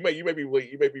 you may be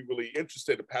really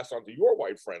interested to pass on to your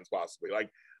white friends, possibly. Like,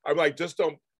 I'm like, just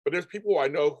don't. But there's people I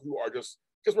know who are just,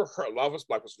 because we're hurt. A lot of us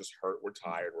Black folks are just hurt. We're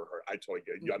tired. We're hurt. I totally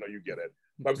get it. I know you get it.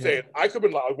 But I'm saying I could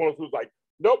have been one of those who's like,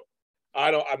 nope,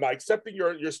 I'm not accepting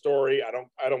your story. I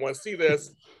don't want to see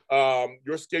this.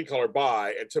 Your skin color,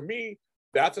 bye. And to me,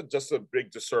 that's just a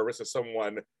big disservice of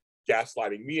someone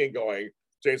gaslighting me and going,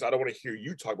 James, I don't want to hear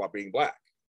you talk about being Black.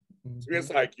 So it's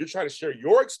like you're trying to share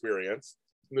your experience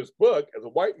in this book as a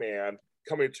white man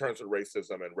coming to terms with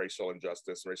racism and racial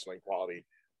injustice, racial inequality,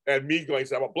 and me going,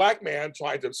 I'm a Black man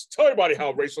trying to tell everybody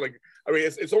how racial. I mean,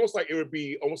 it's almost like it would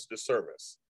be almost a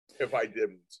disservice if I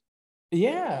didn't.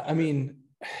 Yeah, I mean,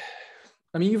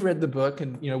 you've read the book,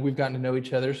 and we've gotten to know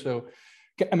each other. So,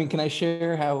 I mean, can I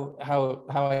share how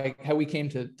we came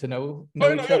to know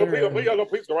each other?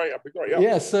 Please go right.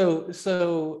 Yeah.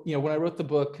 So when I wrote the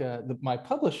book, my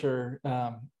publisher,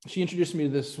 she introduced me to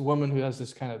this woman who has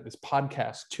this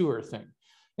podcast tour thing,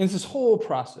 and it's this whole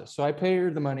process. So I pay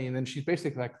her the money, and then she's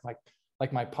basically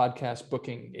like my podcast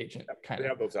booking agent, kind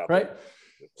of, right?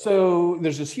 So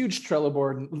there's this huge Trello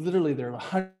board, and literally there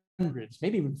are hundreds,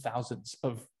 maybe even thousands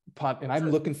of and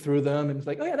I'm looking through them, and it's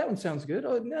like, oh yeah, that one sounds good.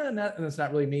 Oh no, that's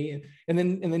not really me. And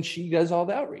then she does all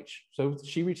the outreach. So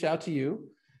she reached out to you,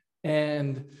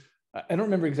 and I don't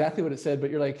remember exactly what it said, but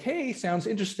you're like, hey, sounds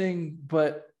interesting,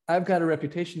 but I've got a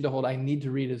reputation to hold. I need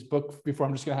to read his book before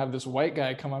I'm just going to have this white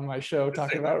guy come on my show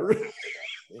talking about.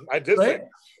 I did right?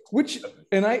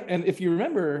 And if you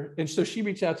remember, and so she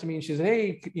reached out to me and she said,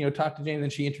 hey, talk to Jane. And then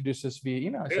she introduced us via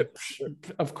email. I said,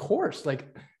 of course.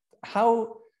 Like,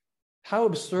 how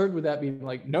absurd would that be?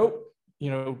 Like, nope,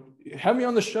 have me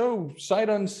on the show sight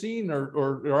unseen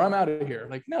or I'm out of here.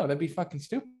 Like, no, that'd be fucking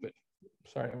stupid.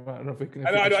 Sorry, I don't know if we can.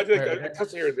 I think the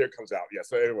cussing here and there comes out.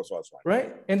 Yes, it was fine.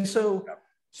 Right, and so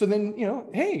then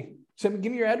hey,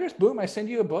 give me your address. Boom, I send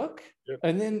you a book,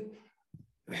 and then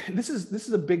this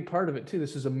is a big part of it too.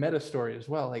 This is a meta story as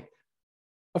well. Like,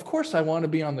 of course, I want to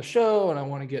be on the show, and I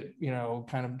want to get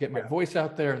kind of get my voice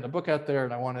out there and the book out there,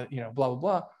 and I want to blah blah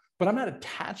blah. But I'm not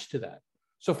attached to that.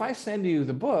 So if I send you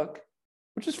the book,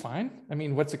 which is fine. I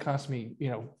mean, what's it cost me?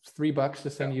 $3 to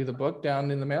send you the book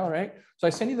down in the mail, right? So I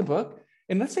send you the book,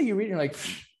 and let's say you read it, you're like,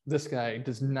 this guy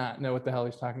does not know what the hell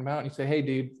he's talking about. And you say, hey,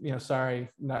 dude, sorry,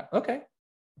 not okay.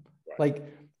 Right. Like,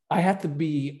 I have to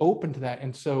be open to that.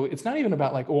 And so it's not even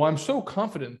about like, oh, I'm so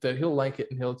confident that he'll like it.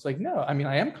 And it's like, no, I mean,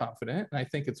 I am confident and I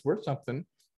think it's worth something.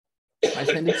 I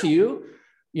send it to you,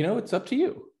 it's up to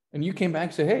you. And you came back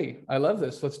and said, hey, I love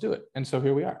this. Let's do it. And so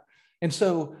here we are. And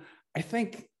so I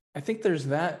think there's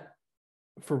that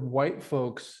for white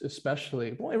folks,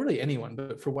 especially, well, really anyone,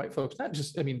 but for white folks, not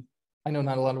just, I mean, I know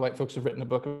not a lot of white folks have written a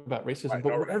book about racism,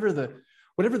 but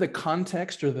whatever the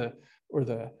context or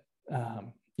the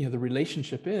the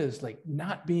relationship is, like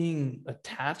not being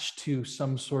attached to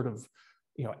some sort of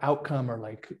outcome, or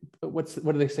like what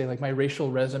do they say, like my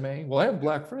racial resume, well, I have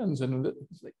black friends, and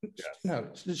it's like, yes. No,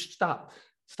 just stop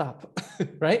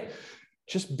right?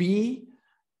 Just be,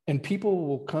 and people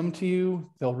will come to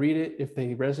you, they'll read it. If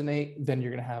they resonate, then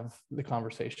you're going to have the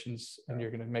conversations and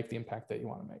you're going to make the impact that you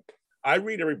want to make. I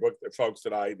read every book that folks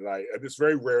that and it's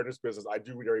very rare in this business. I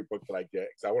do read every book that I get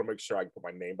because I want to make sure I can put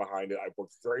my name behind it. I've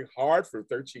worked very hard for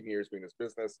 13 years being in this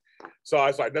business. So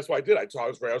that's what I did. I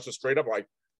was just straight up like,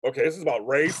 okay, this is about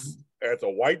race. And it's a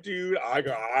white dude.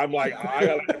 I'm like, I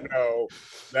gotta know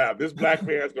now this black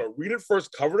man's gonna read it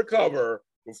first, cover to cover,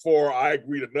 before I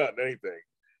agree to nothing, anything.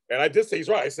 And I did say he's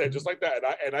right. I said just like that,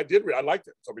 and I did read. I liked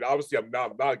it. So I mean, obviously, I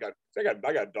got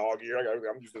dog ear.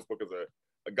 I'm using this book as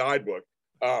a guidebook.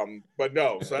 But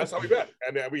no, so that's how we met,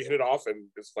 and then we hit it off, and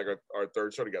it's like our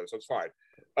third show together, so it's fine.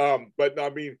 But no,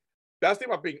 I mean, that's the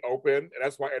thing about being open, and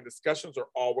that's why, and discussions are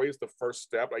always the first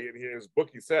step. Like in his book,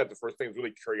 he said the first thing is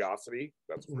really curiosity.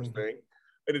 That's the first thing.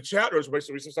 In the chat rooms,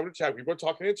 basically, some of the chat people are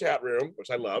talking in the chat room, which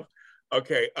I love.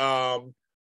 Okay,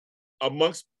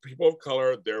 amongst people of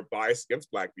color, they're biased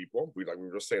against black people. We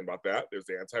were just saying about that. There's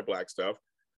the anti-black stuff.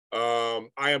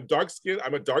 I'm a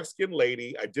dark-skinned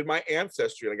lady. I did my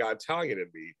ancestry and I got Italian in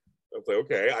me. I was like,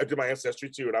 okay, I did my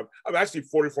ancestry too. And I'm actually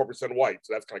 44% white.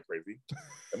 So that's kind of crazy.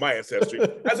 And my ancestry.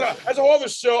 As a whole other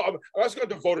show, I'm actually going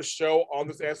to devote a show on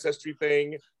this ancestry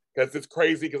thing because it's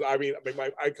crazy. Because I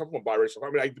come from a biracial.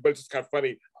 But it's just kind of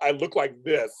funny. I look like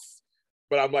this,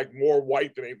 but I'm like more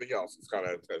white than anything else.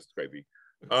 That's crazy.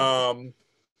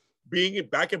 Being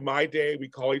back in my day, we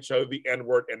call each other the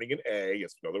N-word ending in A.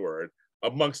 Yes, another word.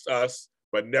 Amongst us,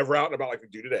 but never out and about like we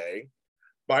do today.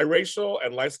 Biracial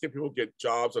and light-skinned people get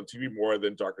jobs on TV more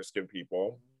than darker-skinned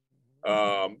people.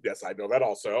 Yes, I know that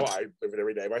also. I live it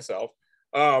every day myself.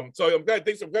 So I'm glad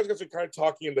you guys are kind of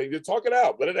talking, and you talk it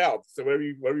out, let it out. So whatever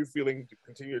you're feeling,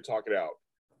 continue to talk it out.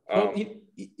 I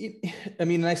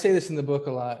mean, and I say this in the book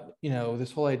a lot,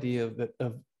 this whole idea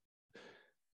of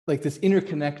like this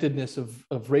interconnectedness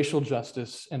of racial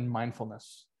justice and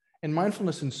mindfulness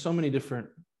in so many different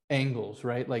angles,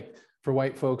 right? Like for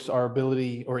white folks, our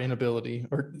ability or inability,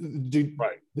 or the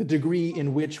degree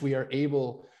in which we are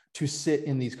able to sit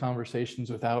in these conversations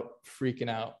without freaking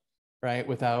out, right?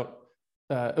 Without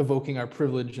evoking our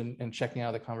privilege and checking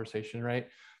out of the conversation, right?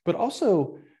 But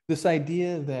also this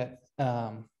idea that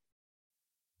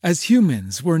As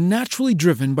humans, we're naturally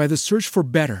driven by the search for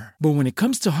better. But when it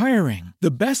comes to hiring,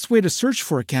 the best way to search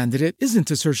for a candidate isn't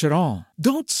to search at all.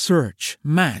 Don't search,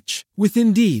 match with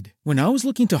Indeed. When I was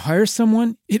looking to hire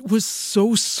someone, it was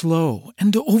so slow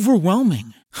and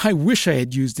overwhelming. I wish I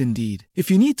had used Indeed.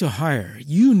 If you need to hire,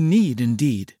 you need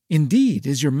Indeed. Indeed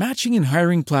is your matching and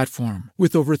hiring platform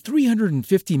with over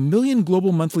 350 million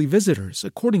global monthly visitors,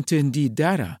 according to Indeed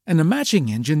data, and a matching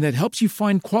engine that helps you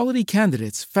find quality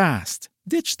candidates fast.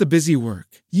 Ditch the busy work.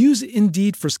 Use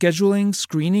Indeed for scheduling,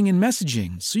 screening, and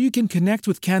messaging so you can connect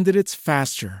with candidates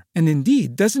faster. And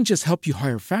Indeed doesn't just help you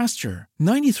hire faster.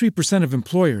 93% of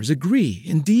employers agree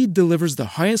Indeed delivers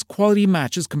the highest quality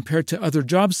matches compared to other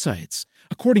job sites,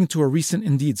 according to a recent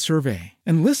Indeed survey.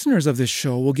 And listeners of this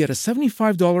show will get a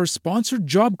 $75 sponsored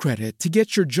job credit to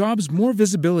get your jobs more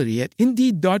visibility at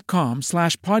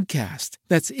Indeed.com/podcast.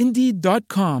 That's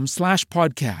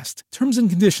Indeed.com/podcast. Terms and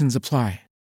conditions apply.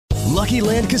 Lucky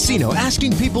Land Casino,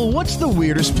 asking people, what's the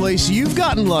weirdest place you've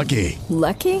gotten lucky?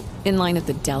 Lucky? In line at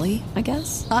the deli, I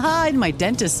guess? Aha, in my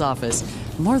dentist's office.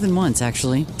 More than once,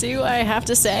 actually. Do I have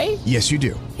to say? Yes, you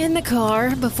do. In the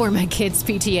car before my kids'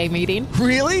 PTA meeting.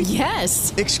 Really?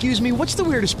 Yes. Excuse me, what's the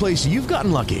weirdest place you've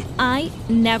gotten lucky? I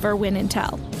never win and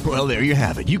tell. Well, there you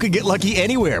have it. You can get lucky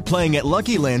anywhere, playing at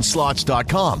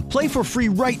LuckyLandSlots.com. Play for free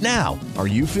right now. Are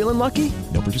you feeling lucky?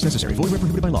 No purchase necessary. Void where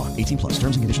prohibited by law. 18+.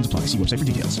 Terms and conditions apply. See website for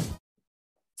details.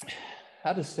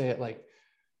 How to say it, like,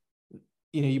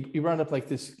 you brought up like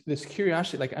this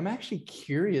curiosity. Like, I'm actually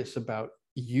curious about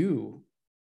you,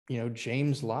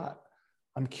 James Lott.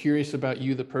 I'm curious about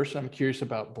you, the person. I'm curious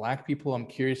about Black people. I'm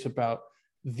curious about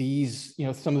these,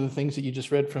 some of the things that you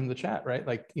just read from the chat, right?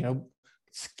 Like,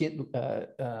 skin,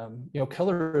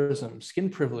 colorism, skin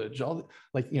privilege,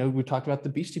 we talked about the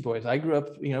Beastie Boys. I grew up,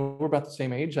 we're about the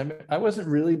same age. I wasn't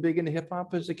really big into hip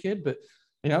hop as a kid, but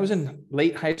I was in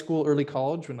late high school, early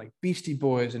college when like Beastie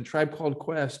Boys and Tribe Called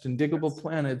Quest and Diggable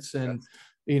Planets and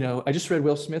I just read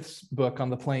Will Smith's book on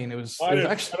the plane. It was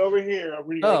actually over here. I'm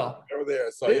reading over there.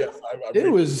 So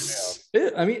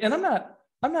and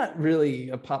I'm not really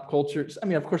a pop culture. I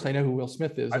mean, of course, I know who Will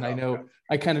Smith is, and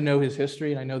I kind of know his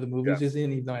history, and I know the movies he's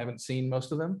in, even though I haven't seen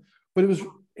most of them. But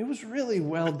it was really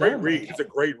well done. Great read. It's a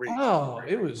great read. Oh,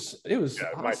 it was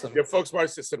awesome. Folks might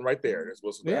sit sitting right there. There's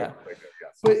Will Smith. Yeah. Right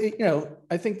there. But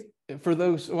I think for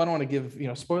those, I don't want to give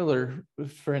spoiler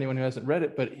for anyone who hasn't read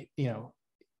it, but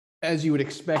as you would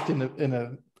expect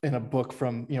in a book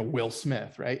from Will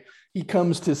Smith, right? He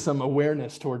comes to some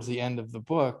awareness towards the end of the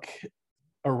book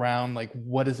around like,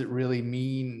 what does it really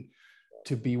mean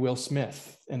to be Will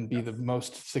Smith and be the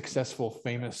most successful,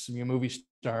 famous movie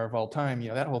star of all time?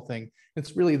 That whole thing.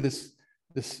 It's really this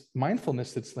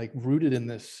mindfulness that's like rooted in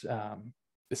this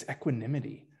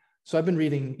equanimity. So I've been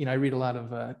reading. I read a lot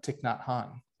of Thich Nhat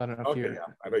Hanh. I don't know if you're.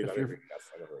 I know you're.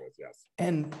 Yes.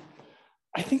 And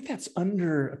I think that's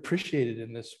underappreciated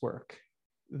in this work.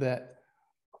 That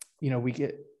we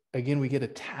get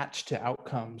attached to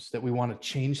outcomes, that we want to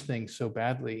change things so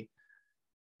badly,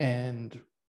 and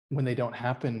when they don't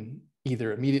happen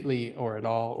either immediately or at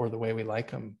all or the way we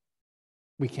like them,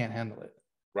 we can't handle it.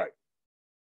 Right.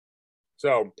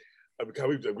 So we're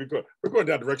going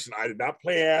down a direction I did not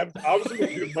plan. Obviously,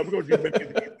 we're going to do many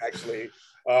of these, actually.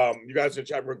 You guys in the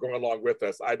chat room are going along with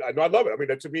us. I know I love it. I mean,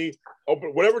 that to me,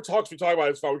 whatever talks we talk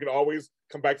about is fine. We can always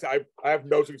come back to. I have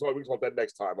notes. We can talk that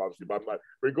next time. Obviously, but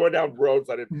we're going down roads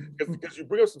because you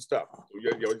bring us some stuff. I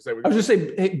was just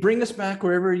saying, hey, bring us back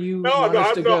wherever you want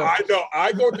us to go. I know.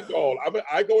 I go with the goal.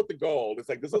 I go with the goal. It's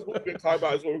like this is what we're going to talk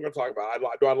about. This is what we're going to talk about.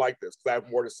 I like this because I have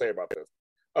more to say about this.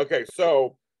 Okay,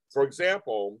 so for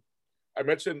example, I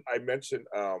mentioned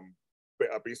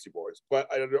Beastie Boys, but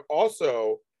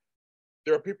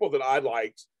there are people that I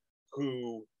liked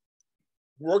who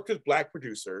worked with Black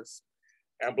producers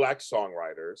and Black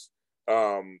songwriters.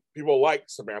 People like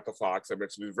Samantha Fox, I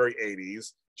mentioned, in the very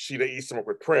 80s. Sheena Easton worked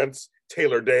with Prince.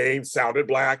 Taylor Dayne sounded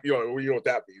Black. You know what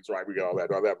that means, right? We got all that.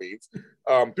 Know what that means.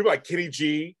 People like Kenny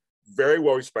G, very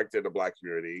well respected in the Black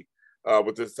community.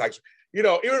 With this actually,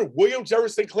 even William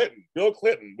Jefferson Clinton, Bill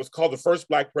Clinton, was called the first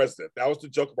Black president. That was the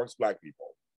joke amongst Black people.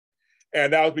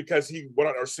 And that was because he went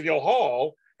on Arsenio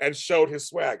Hall and showed his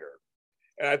swagger.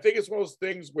 And I think it's one of those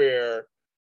things where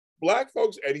Black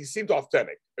folks, and he seemed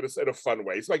authentic in a fun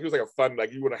way. It's like he was like a fun,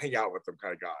 like you want to hang out with him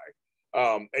kind of guy.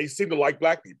 And he seemed to like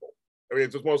Black people. I mean,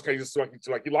 it's just one of those kind of just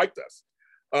like he liked us.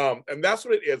 And that's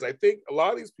what it is. I think a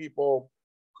lot of these people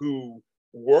who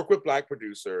work with Black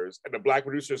producers and the Black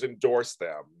producers endorse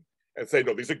them and say,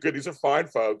 no, these are good, these are fine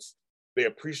folks. They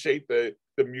appreciate the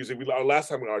music. Last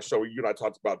time on our show, you and I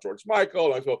talked about George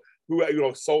Michael,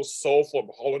 who so soulful of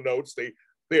Hall & Oates.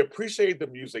 They appreciate the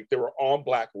music. They were on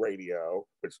Black radio,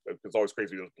 which is always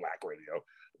crazy. It was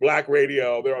Black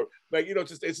radio. There are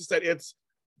it's just that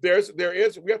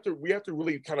we have to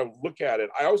really kind of look at it.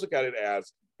 I always look at it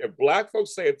as if Black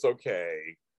folks say it's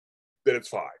okay, then it's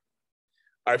fine.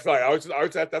 I feel like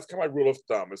that's kind of my rule of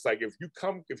thumb. It's like if you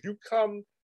come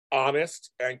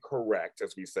honest and correct,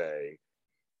 as we say,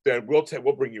 then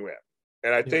we'll bring you in.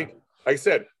 And I think, like I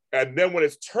said, and then when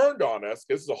it's turned on us,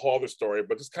 this is a whole other story,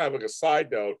 but just kind of like a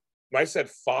side note, when I said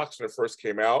Fox when it first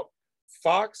came out,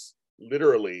 Fox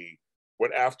literally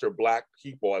went after Black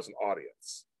people as an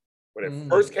audience. When it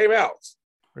first came out.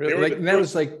 Really? That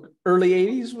was like early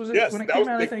 80s, was it? Yes, when it came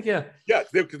out, I think, yeah. Yeah,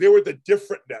 because they were the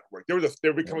different network. They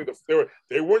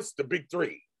weren't the big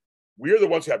three. We're the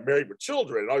ones who have Married with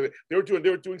Children. And all, they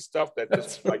were doing stuff that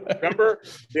just like remember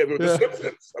the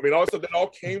Simpsons. I mean, also that all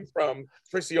came from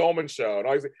Tracy Ullman show and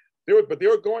all these. They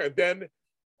were going, and then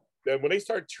when they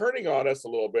started turning on us a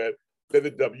little bit, then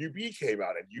the WB came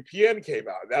out and UPN came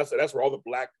out. And that's where all the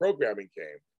Black programming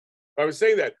came. I was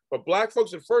saying that, but Black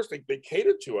folks at first they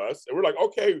catered to us, and we're like,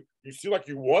 okay, you seem like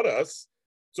you want us,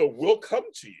 so we'll come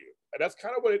to you. And that's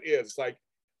kind of what it is. It's like,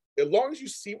 as long as you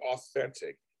seem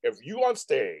authentic. If you on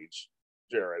stage,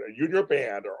 Jared, or you and your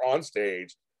band are on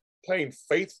stage playing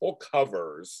faithful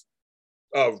covers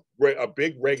of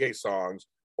big reggae songs,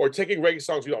 or taking reggae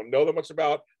songs you don't know that much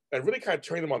about, and really kind of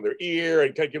turning them on their ear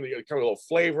and kind of giving them kind of a little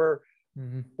flavor,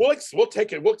 we'll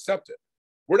take it, we'll accept it.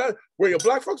 We're not,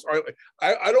 Black folks are,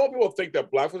 I don't want people to think that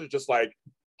Black folks are just like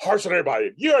harsh on everybody.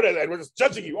 And we're just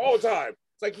judging you all the time.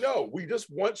 It's like, no, we just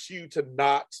want you to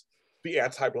not be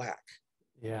anti-Black.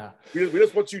 Yeah. We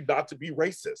just want you not to be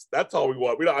racist. That's all we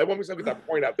want. I want something to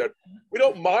point out that we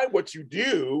don't mind what you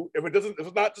do if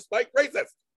it's not just like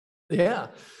racist. Yeah.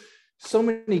 So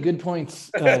many good points,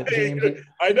 James.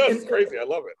 I know, it's crazy. I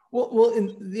love it. Well,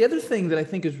 and the other thing that I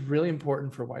think is really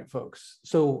important for white folks.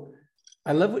 So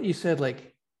I love what you said,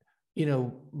 like, you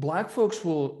know, Black folks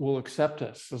will accept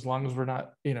us as long as we're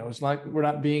not, you know, it's like we're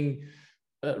not being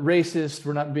racist,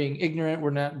 we're not being ignorant,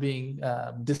 we're not being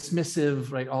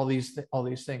dismissive, right? All these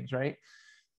things, right?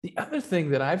 The other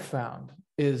thing that I've found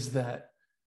is that,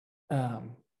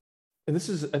 and I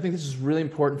think this is really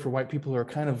important for white people who are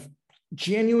kind of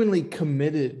genuinely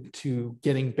committed to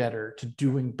getting better, to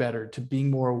doing better, to being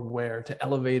more aware, to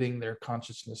elevating their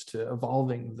consciousness, to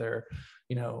evolving their,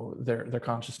 you know, their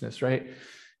consciousness, right?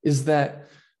 Is that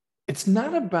it's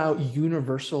not about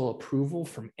universal approval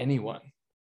from anyone.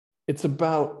 It's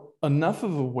about enough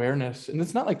of awareness. And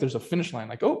it's not like there's a finish line,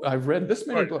 like, oh, I've read this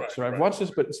many books or I've watched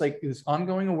this, but it's like this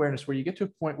ongoing awareness where you get to a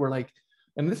point where, like,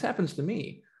 and this happens to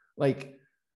me, like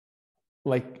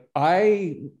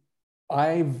I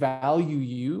value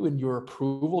you and your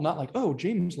approval, not like, oh,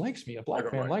 James likes me, a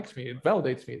Black man likes me, it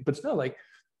validates me. But it's not like,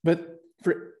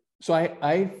 so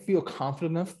I feel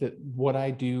confident enough that what I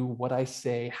do, what I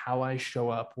say, how I show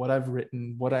up, what I've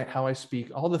written, how I speak,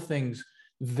 all the things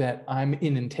that I'm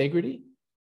in integrity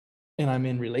and I'm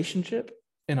in relationship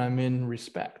and I'm in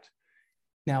respect.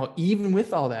 Now, even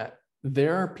with all that,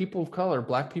 there are people of color,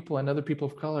 Black people and other people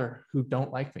of color who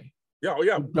don't like me. Yeah, oh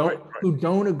yeah. Who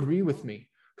don't agree with me,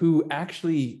 who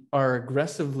actually are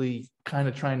aggressively kind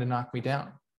of trying to knock me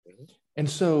down. Mm-hmm. And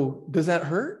so does that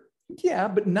hurt? Yeah,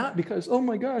 but not because, oh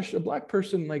my gosh, a Black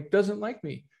person like doesn't like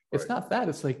me. It's not that.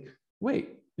 It's like,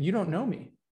 wait, you don't know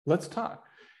me. Let's talk.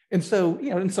 And so, you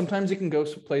know, and sometimes you can go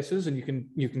some places and you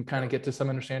can kind of get to some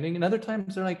understanding. And other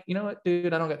times they're like, you know what,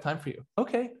 dude, I don't got time for you.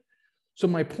 Okay. So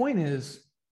my point is,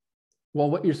 while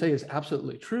what you're saying is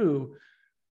absolutely true,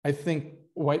 I think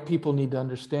white people need to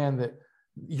understand that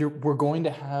we're going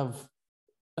to have,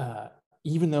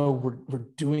 even though we're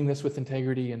doing this with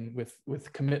integrity and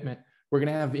with commitment, we're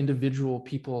going to have individual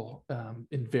people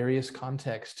in various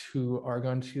contexts who are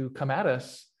going to come at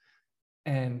us,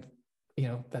 and you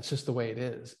know that's just the way it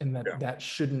is, and that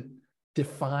shouldn't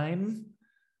define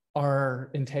our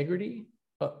integrity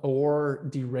or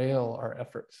derail our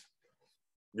efforts.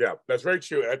 Yeah, that's very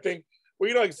true. I think, well,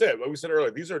 you know, like I said, like we said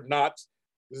earlier, this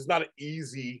is not an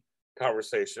easy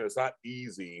conversation. It's not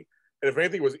easy. And if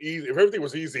everything was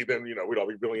easy, then, you know, we'd all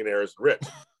be billionaires and rich,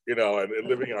 you know, and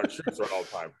living in our shoes all the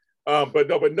time. But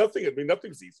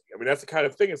nothing's easy. I mean, that's the kind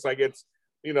of thing. It's like,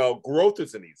 you know, growth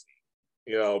isn't easy.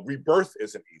 You know, rebirth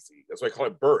isn't easy. That's why I call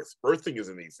it birth. Birthing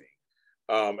isn't easy.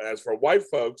 As for white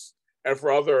folks and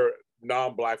for other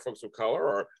non-Black folks of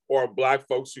color or Black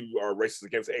folks who are racist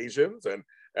against Asians and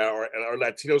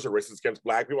Latinos are racist against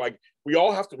Black people, like we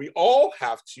all have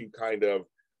to kind of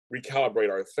recalibrate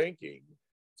our thinking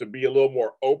to be a little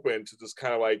more open to just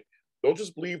kind of like, don't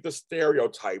just believe the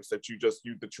stereotypes that you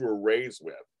were raised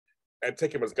with and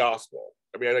take them as gospel.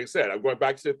 I mean, like I said, I'm going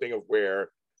back to the thing of where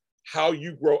how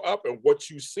you grow up and what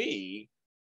you see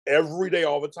every day,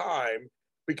 all the time,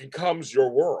 becomes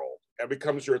your world and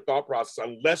becomes your thought process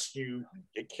unless you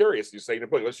get curious. You say in the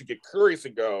book, unless you get curious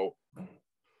and go.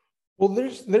 Well,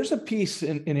 there's a piece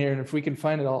in here, and if we can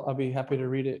find it, I'll be happy to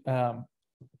read it.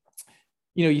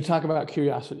 You know, you talk about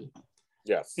curiosity.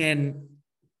 Yes. And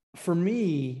for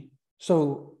me,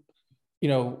 so, you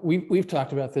know, we've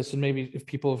talked about this, and maybe if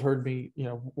people have heard me, you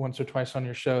know, once or twice on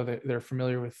your show, they're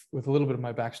familiar with a little bit of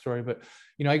my backstory. But,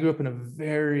 you know, I grew up in a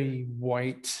very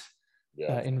white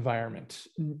environment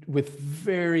with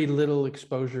very little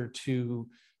exposure to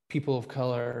people of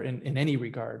color in any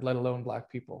regard, let alone Black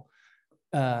people.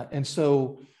 And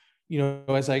so, you know,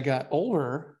 as I got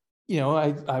older, you know,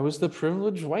 I was the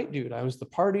privileged white dude. I was the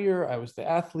partier. I was the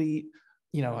athlete.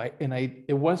 You know,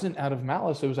 it wasn't out of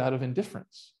malice. It was out of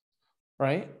indifference,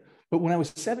 right? But when I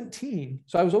was 17,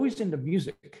 so I was always into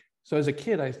music. So as a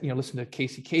kid, I listened to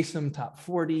Casey Kasem, Top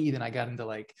 40. Then I got into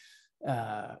like,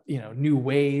 New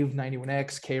Wave,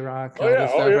 91X, K-Rock. And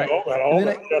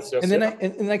then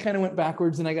I kind of went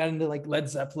backwards, and I got into like Led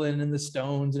Zeppelin and the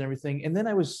Stones and everything. And then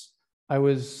I was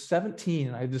 17,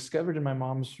 and I discovered in my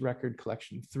mom's record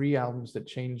collection 3 albums that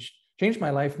changed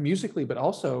my life musically, but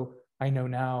also I know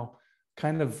now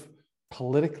kind of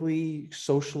politically,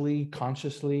 socially,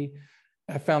 consciously.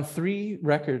 I found 3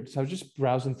 records. I was just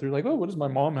browsing through like, oh, what does my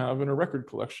mom have in her record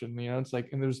collection? You know, it's like,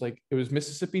 and it was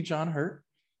Mississippi John Hurt,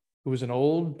 who was an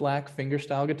old Black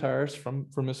fingerstyle guitarist from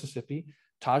Mississippi.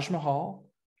 Taj Mahal,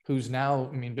 who's now,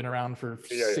 been around for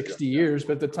 60 years,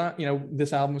 but at the time,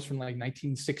 this album was from like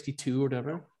 1962 or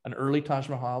whatever. an early Taj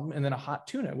Mahal album, and then a Hot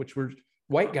Tuna, which were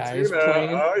white guys Tuna. playing.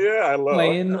 Oh yeah, I love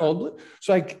playing that. old.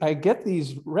 So I get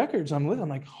these records. I'm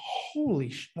like,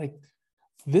 holy like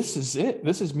this is it.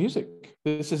 This is music.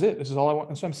 This is it. This is all I want.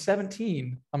 And so I'm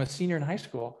 17. I'm a senior in high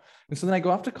school, and so then I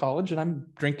go off to college and I'm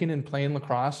drinking and playing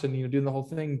lacrosse and doing the whole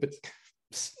thing. But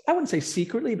I wouldn't say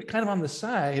secretly, but kind of on the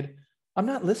side. I'm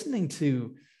not listening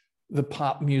to the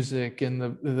pop music and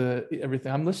the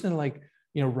everything. I'm listening to like,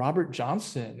 Robert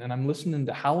Johnson, and I'm listening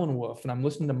to Howlin' Wolf, and I'm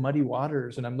listening to Muddy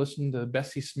Waters, and I'm listening to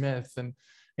Bessie Smith and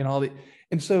all the,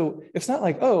 and so it's not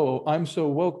like, oh, I'm so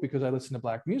woke because I listen to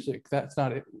Black music. That's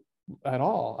not it at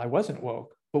all. I wasn't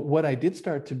woke. But what I did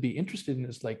start to be interested in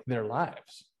is like their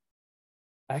lives.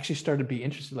 I actually started to be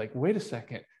interested, like, wait a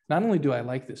second, not only do I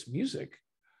like this music,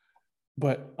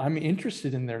 but I'm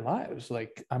interested in their lives.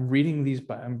 Like I'm reading these,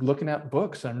 I'm looking at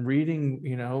books, I'm reading,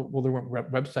 well, there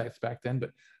weren't websites back then,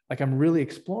 but like I'm really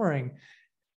exploring.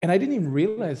 And I didn't even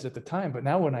realize at the time, but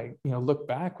now when I, look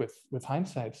back with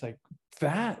hindsight, it's like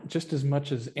that just as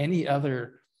much as any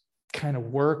other kind of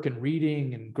work and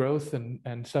reading and growth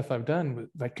and stuff I've done,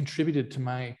 that contributed to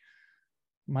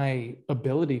my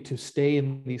ability to stay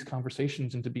in these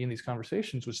conversations and to be in these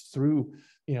conversations was through,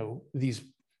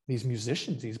 these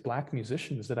musicians, these Black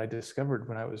musicians that I discovered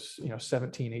when I was,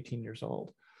 17, 18 years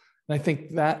old. And I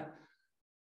think that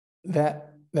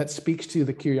speaks to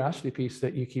the curiosity piece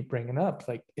that you keep bringing up.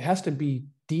 Like it has to be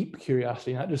deep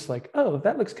curiosity, not just like, oh,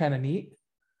 that looks kind of neat.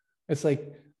 It's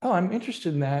like, oh, I'm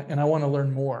interested in that and I want to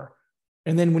learn more.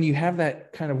 And then when you have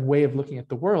that kind of way of looking at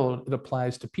the world, it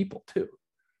applies to people too.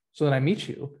 So then I meet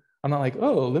you, I'm not like,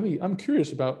 oh, I'm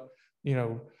curious about,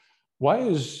 why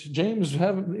is James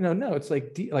having, no, it's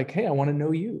like, hey, I want to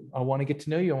know you. I want to get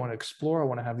to know you. I want to explore. I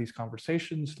want to have these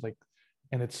conversations. Like,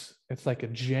 and it's like a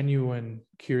genuine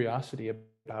curiosity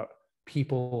about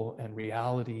people and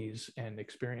realities and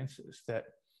experiences that,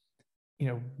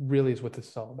 really is what this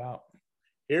is all about.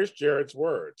 Here's Jared's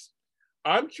words.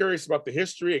 I'm curious about the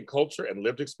history and culture and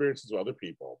lived experiences of other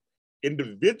people.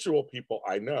 Individual people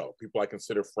I know, people I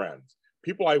consider friends,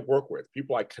 people I work with,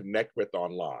 people I connect with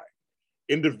online.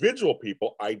 Individual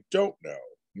people I don't know,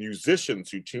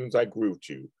 musicians whose tunes I groove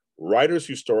to, writers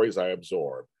whose stories I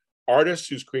absorb, artists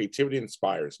whose creativity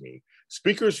inspires me,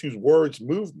 speakers whose words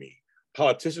move me,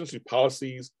 politicians whose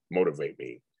policies motivate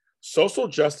me. Social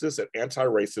justice and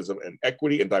anti-racism and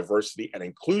equity and diversity and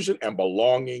inclusion and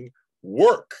belonging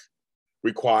work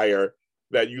require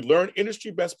that you learn industry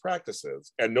best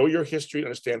practices and know your history and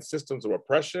understand systems of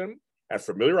oppression and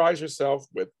familiarize yourself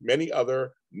with many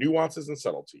other nuances and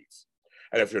subtleties.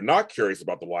 And if you're not curious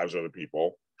about the lives of other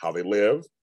people, how they live,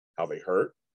 how they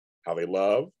hurt, how they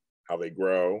love, how they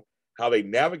grow, how they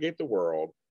navigate the world,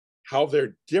 how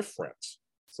they're different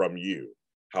from you,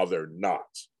 how they're not.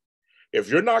 If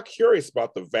you're not curious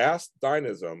about the vast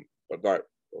dynamism of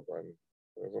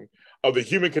the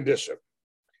human condition,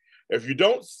 if you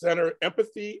don't center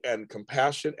empathy and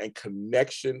compassion and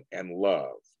connection and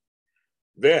love,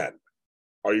 then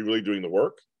are you really doing the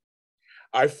work?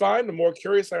 I find the more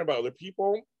curious I am about other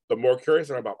people, the more curious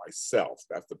I am about myself.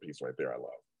 That's the piece right there I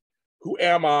love. Who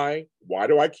am I? Why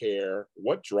do I care?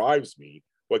 What drives me?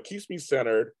 What keeps me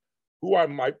centered? Who I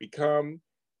might become?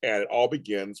 And it all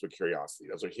begins with curiosity.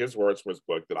 Those are his words from his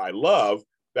book that I love.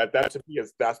 That to me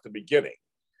is, that's the beginning.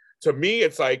 To me,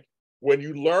 it's like when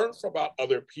you learn about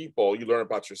other people, you learn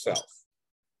about yourself.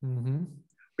 Mm-hmm.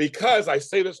 Because I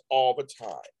say this all the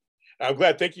time. I'm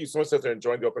glad. Thank you so much for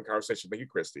enjoying the open conversation. Thank you,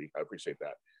 Christy. I appreciate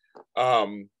that.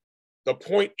 The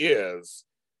point is,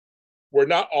 we're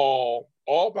not all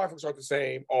Black folks aren't the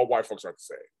same. All white folks aren't the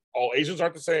same. All Asians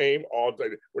aren't the same.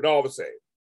 We're not all the same.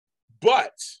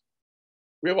 But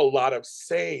we have a lot of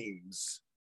sames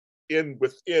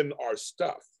within our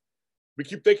stuff. We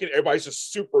keep thinking everybody's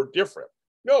just super different.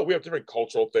 No, we have different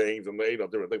cultural things and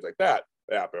different things like that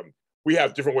happen. We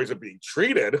have different ways of being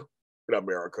treated in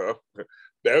America.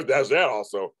 There's that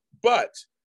also. But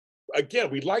again,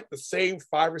 we like the same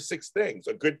 5 or 6 things: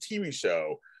 a good TV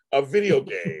show, a video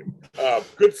game,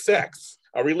 good sex,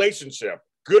 a relationship,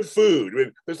 good food. I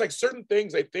mean, there's like certain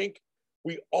things I think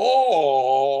we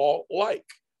all like.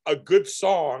 A good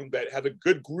song that has a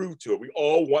good groove to it. We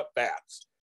all want that.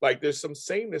 Like there's some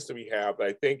sameness that we have that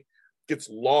I think gets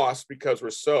lost because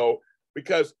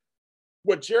because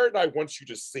what Jared and I want you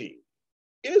to see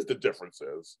is the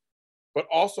differences, but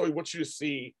also we want you to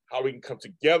see how we can come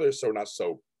together so we're not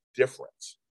so different.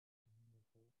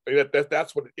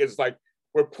 That's what it is. Like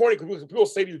we're pointing, people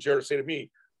say to you, Jared, say to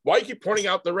me, why you keep pointing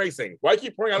out the racing? Why you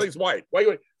keep pointing out these white?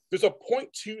 There's a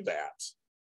point to that.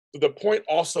 The point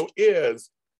also is,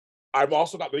 I'm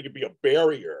also not letting it be a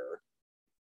barrier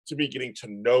to me getting to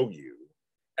know you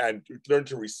and learn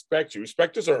to respect you.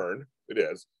 Respect is earned, it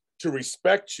is, to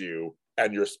respect you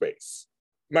and your space.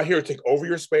 I'm not here to take over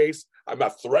your space. I'm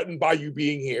not threatened by you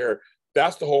being here.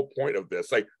 That's the whole point of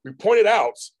this. Like, we pointed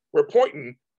out, we're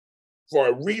pointing for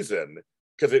a reason,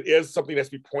 because it is something that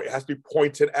has to be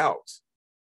pointed out.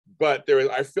 But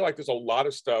I feel like there's a lot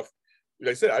of stuff.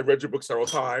 Like I said, I read your book several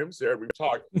times. There, we've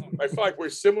talked. I feel like we're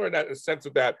similar in the sense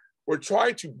of that we're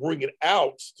trying to bring it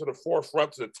out to the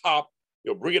forefront, to the top.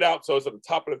 Bring it out so it's at the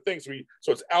top of the thing,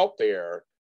 so it's out there.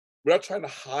 We're not trying to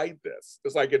hide this.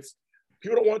 It's like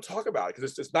people don't want to talk about it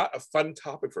because it's not a fun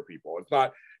topic for people. It's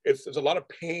not. There's a lot of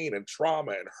pain and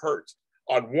trauma and hurt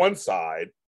on one side.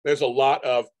 There's a lot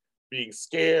of being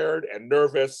scared and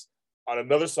nervous on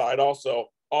another side. Also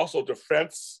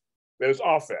defense. There's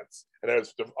offense, and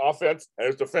there's offense, and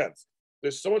there's defense.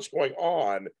 There's so much going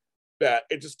on that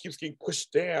it just keeps getting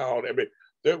pushed down. I mean,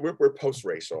 we're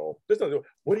post-racial.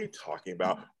 What are you talking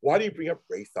about? Why do you bring up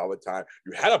race all the time?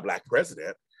 You had a black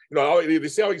president. They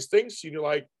say all these things to you, and you're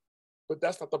like, but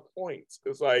that's not the point.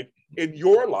 It's like, in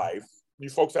your life, you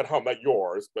folks at home, not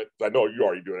yours, but I know you're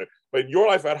already doing it, but in your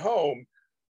life at home,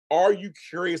 are you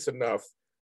curious enough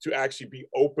to actually be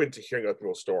open to hearing other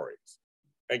people's stories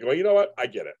and go, you know what, I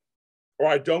get it. Or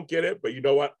I don't get it, but you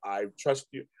know what, I trust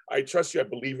you. I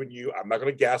believe in you. I'm not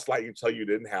going to gaslight you and tell you it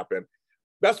didn't happen.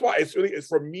 That's why it's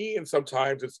for me. And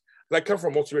sometimes I come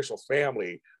from a multiracial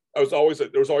family. There was always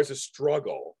a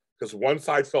struggle because one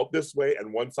side felt this way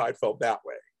and one side felt that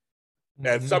way.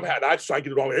 And somehow I just try to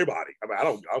get it on everybody. I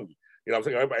mean, I'm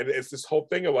saying, and it's this whole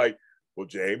thing of like, well,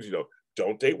 James,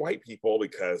 don't date white people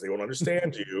because they won't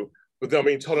understand you. But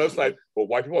then, telling us like, well,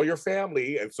 white people are your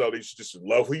family, and so they should just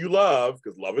love who you love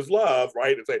because love is love,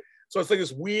 right? So it's like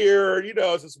this weird,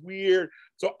 it's this weird.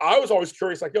 So I was always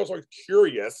curious, I was always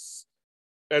curious,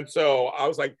 and so I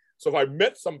was like, so if I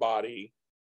met somebody,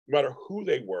 no matter who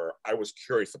they were, I was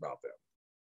curious about them.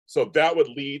 So that would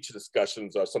lead to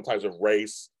discussions of sometimes of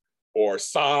race or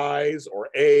size or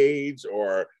age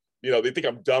or they think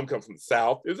I'm dumb, come from the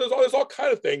South. There's all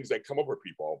kind of things that come up with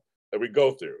people that we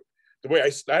go through. The way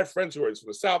I have friends who are from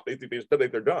the South, they think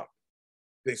they're dumb.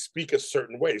 They speak a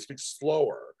certain way, they speak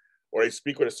slower, or they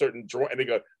speak with a certain and they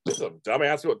go, this is a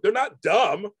dumbass. They're not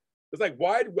dumb. It's like,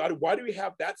 why do we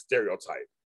have that stereotype?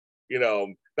 Not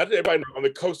that everybody on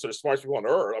the coast are the smartest people on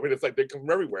earth. I mean, it's like they come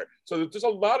from everywhere. So there's a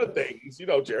lot of things,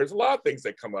 Jared, there's a lot of things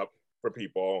that come up for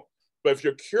people. But if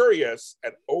you're curious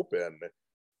and open,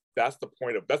 that's the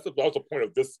point of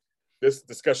this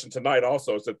discussion tonight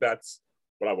also, is that's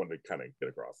what I wanted to kind of get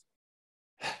across.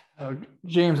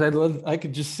 James, I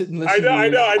could just sit and listen. I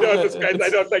know.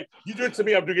 It's like you do it to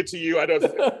me, I'm doing it to you. I know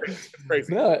it's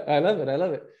crazy. No, I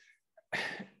love it.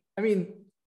 I mean,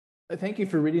 thank you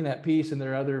for reading that piece, and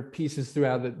there are other pieces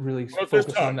throughout that really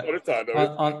focus on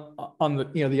that, on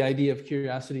the idea of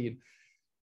curiosity,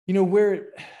 and where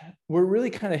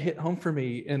really kind of hit home for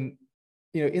me. And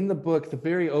in the book, the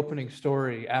very opening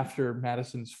story after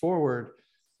Madison's foreword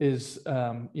is,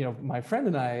 my friend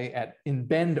and I in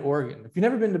Bend, Oregon. If you've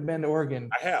never been to Bend, Oregon,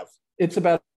 I have. It's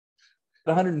about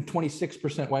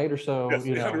 126% white or so.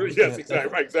 Yes,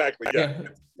 exactly. Yeah.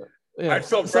 I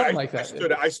felt something like that.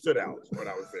 I stood out when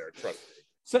I was there. Trust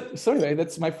me. So anyway,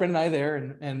 that's my friend and I there,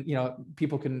 and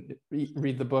people can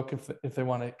read the book if they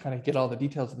want to kind of get all the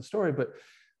details of the story. But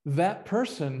that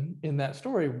person in that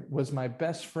story was my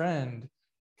best friend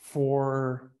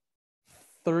for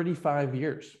 35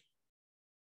 years.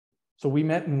 So we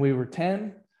met when we were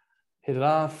 10, hit it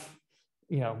off,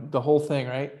 the whole thing,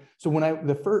 right? So when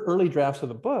the early drafts of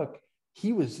the book,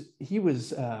 he was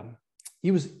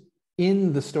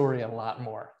in the story a lot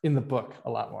more, in the book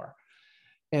a lot more.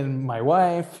 And my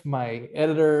wife, my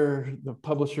editor, the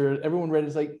publisher, everyone read it,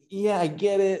 is like, yeah, I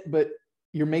get it, but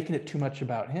you're making it too much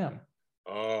about him.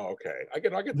 Oh, okay. I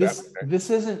get this, that. Okay.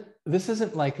 This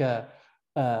isn't like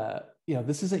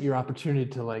this isn't your opportunity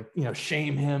to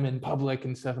shame him in public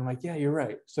and stuff. I'm like, yeah, you're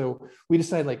right. So we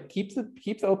decided keep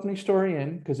the opening story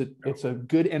in because it's a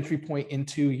good entry point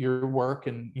into your work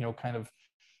and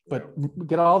but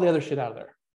get all the other shit out of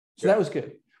there. So that was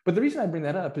good. But the reason I bring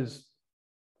that up is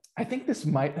I think this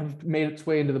might have made its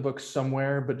way into the book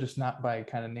somewhere, but just not by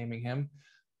kind of naming him.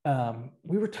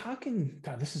 We were talking,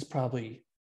 God, this is probably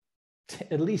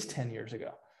at least 10 years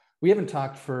ago. We haven't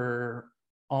talked for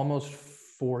almost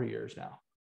 4 years now,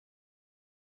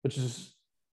 which is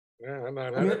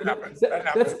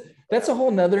that's a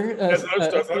whole nother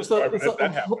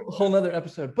whole nother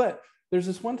episode. But there's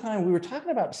this one time we were talking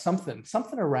about something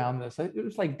around this. It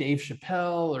was like Dave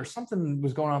Chappelle or something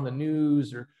was going on in the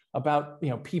news or about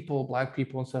people, black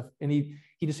people and stuff. And he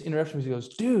just interrupts me. He goes,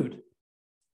 "Dude,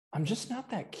 I'm just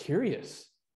not that curious."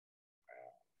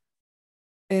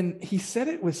 And he said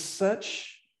it with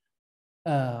such,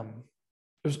 it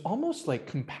was almost like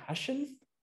compassion.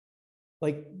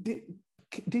 Like,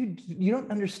 dude, you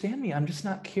don't understand me. I'm just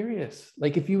not curious.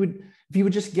 Like, if you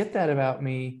would just get that about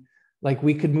me, like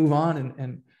we could move on.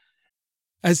 And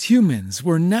As humans,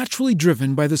 we're naturally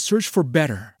driven by the search for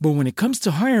better. But when it comes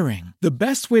to hiring, the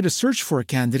best way to search for a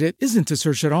candidate isn't to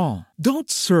search at all.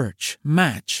 Don't search,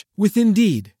 match with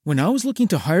Indeed. When I was looking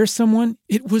to hire someone,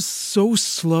 it was so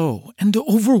slow and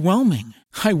overwhelming.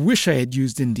 I wish I had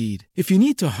used Indeed. If you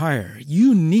need to hire,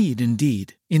 you need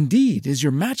Indeed. Indeed is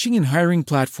your matching and hiring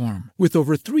platform with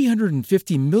over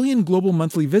 350 million global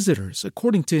monthly visitors,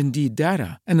 according to Indeed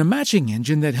data, and a matching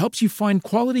engine that helps you find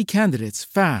quality candidates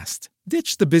fast.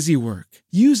 Ditch the busy work.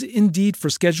 Use Indeed for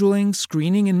scheduling,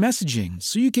 screening, and messaging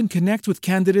so you can connect with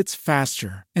candidates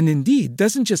faster. And Indeed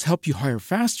doesn't just help you hire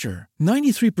faster.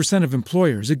 93% of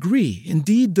employers agree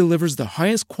Indeed delivers the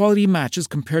highest quality matches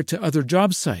compared to other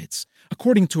job sites,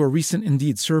 according to a recent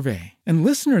Indeed survey. And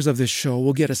listeners of this show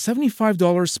will get a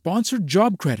 $75 sponsored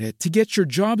job credit to get your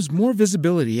jobs more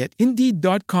visibility at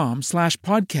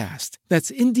Indeed.com/podcast. That's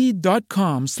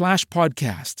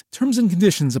Indeed.com/podcast. Terms and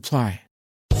conditions apply.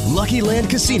 Lucky Land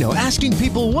Casino, asking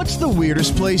people, what's the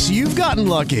weirdest place you've gotten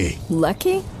lucky?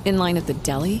 Lucky? In line at the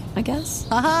deli, I guess?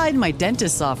 Aha, in my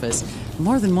dentist's office.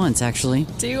 More than once, actually.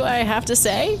 Do I have to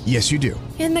say? Yes, you do.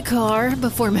 In the car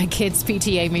before my kids'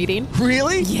 PTA meeting.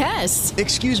 Really? Yes.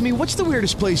 Excuse me, what's the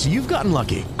weirdest place you've gotten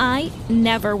lucky? I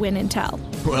never win and tell.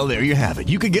 Well, there you have it.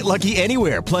 You can get lucky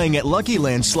anywhere, playing at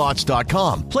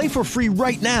LuckyLandSlots.com. Play for free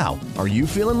right now. Are you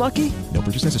feeling lucky? No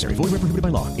purchase necessary. Void where prohibited by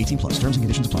law. 18+. Terms and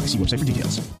conditions apply. See website for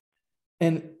details.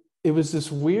 And it was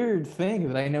this weird thing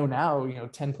that I know now,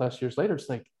 10 plus years later, it's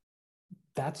like,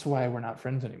 that's why we're not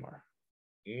friends anymore.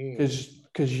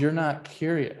 Because you're not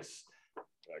curious.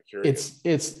 It's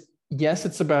yes,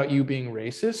 it's about you being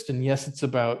racist, and yes, it's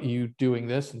about you doing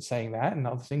this and saying that and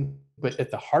all the things, but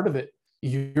at the heart of it,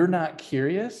 you're not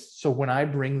curious. So when I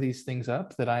bring these things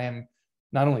up that I am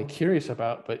not only curious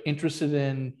about, but interested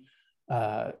in,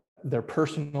 they're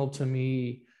personal to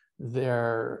me,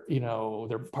 they're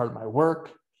part of my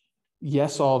work.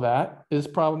 Yes, all that is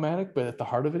problematic, but at the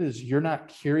heart of it is you're not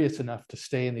curious enough to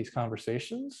stay in these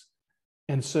conversations.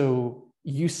 And so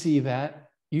you see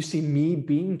me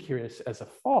being curious as a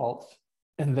fault,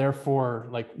 and therefore,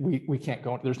 like, we can't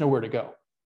go, there's nowhere to go.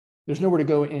 There's nowhere to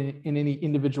go in any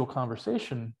individual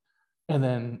conversation. And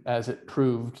then, as it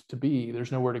proved to be,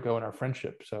 there's nowhere to go in our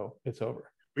friendship. So it's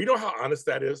over. But you know how honest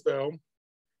that is, though?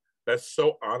 That's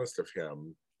so honest of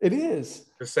him. It is.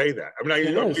 To say that. I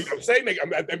mean, I'm saying,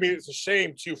 I mean, it's a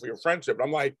shame, too, for your friendship. But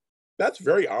I'm like, that's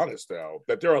very honest, though,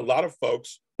 that there are a lot of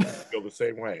folks who feel the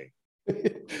same way.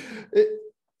 It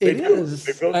is.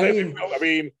 I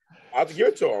mean, I have to give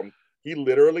it to him. He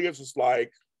literally is just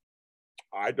like,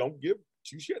 I don't give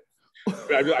two shits.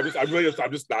 I'm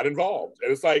just not involved.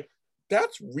 And it's like,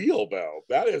 that's real, though.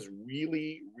 That is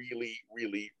really, really,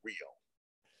 really real.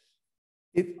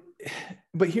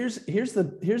 But here's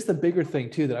the bigger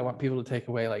thing too that I want people to take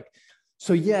away. Like,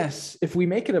 so yes, if we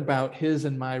make it about his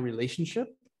and my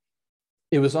relationship,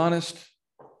 it was honest.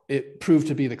 It proved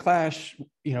to be the clash.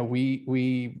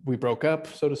 We broke up,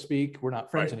 so to speak. We're not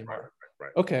friends anymore.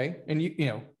 Right. Okay, and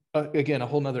again, a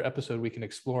whole nother episode we can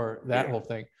explore that whole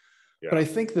thing. Yeah. But I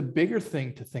think the bigger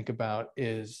thing to think about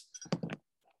is,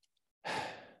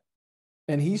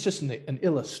 and he's just an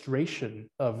illustration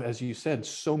of, as you said,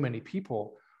 so many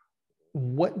people.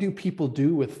 What do people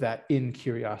do with that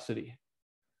incuriosity?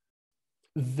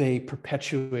 They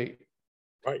perpetuate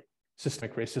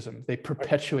systemic racism. They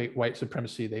perpetuate white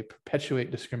supremacy. They perpetuate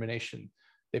discrimination.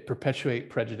 They perpetuate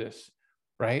prejudice,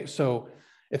 right? So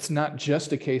it's not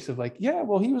just a case of like, yeah,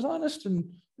 well, he was honest, and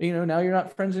now you're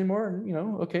not friends anymore, and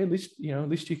okay, at least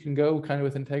you can go kind of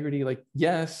with integrity. Like,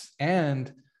 yes,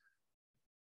 and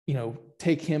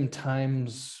take him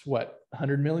times what,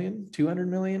 100 million, 200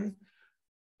 million,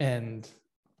 and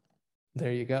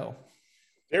there you go.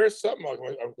 There is something.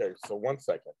 Okay, so 1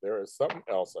 second. There is something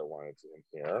else I wanted to in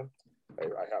here.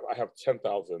 I have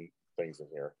 10,000 things in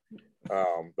here.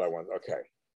 That one. Okay.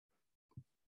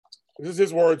 This is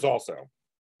his words also.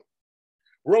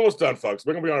 We're almost done, folks.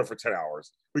 We're gonna be on it for 10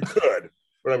 hours. We could,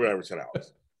 but I'm gonna have 10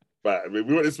 hours. But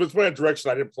it's went in a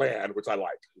direction I didn't plan, which I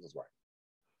like. This is why.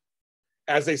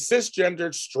 As a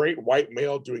cisgendered straight white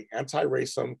male doing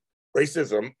anti-racism,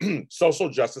 social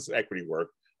justice and equity work,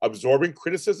 absorbing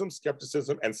criticism,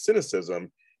 skepticism, and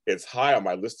cynicism, it's high on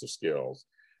my list of skills.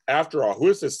 After all, who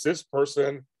is this cis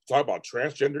person to talk about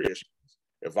transgender issues?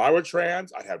 If I were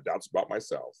trans, I'd have doubts about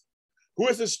myself. Who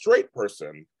is this straight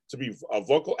person to be a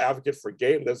vocal advocate for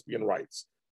gay and lesbian rights?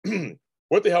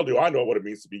 What the hell do I know what it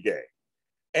means to be gay?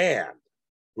 And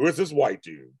who is this white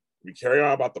dude? We carry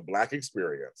on about the Black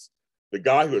experience. The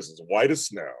guy who is as white as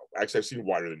snow. Actually, I've seen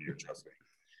whiter than you, trust me.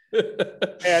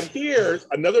 And here's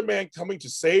another man coming to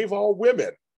save all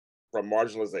women from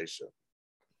marginalization.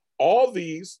 All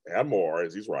these and more,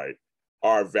 as he's right,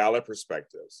 are valid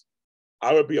perspectives.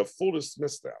 I would be a fool to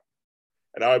dismiss them,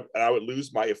 and I would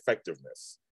lose my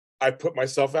effectiveness. I put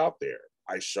myself out there.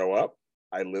 I show up,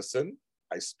 I listen,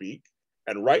 I speak,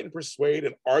 and write and persuade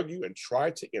and argue and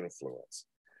try to influence.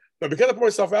 Now, because I put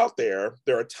myself out there,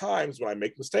 there are times when I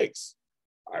make mistakes,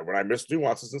 when I miss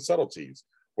nuances and subtleties,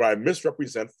 when I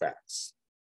misrepresent facts.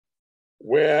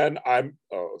 When I'm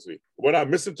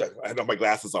misinterpreting, I have my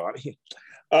glasses on.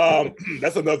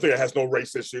 That's another thing that has no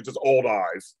race issue, just old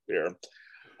eyes here.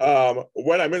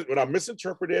 When I'm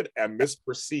misinterpreted and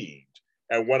misperceived,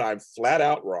 and when I'm flat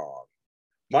out wrong,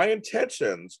 my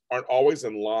intentions aren't always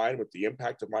in line with the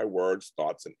impact of my words,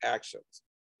 thoughts, and actions.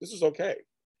 This is okay,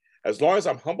 as long as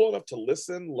I'm humble enough to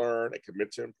listen, learn, and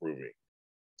commit to improving.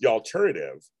 The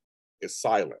alternative is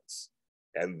silence,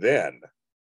 and then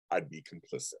I'd be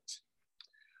complicit.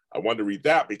 I wanted to read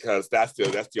that because that's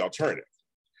the alternative.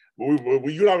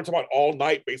 What you and I were talking about all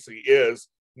night basically is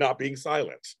not being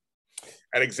silent,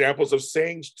 and examples of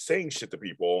saying shit to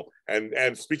people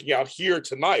and speaking out here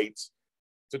tonight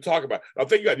to talk about. Now,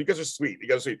 thank you guys. You guys are sweet.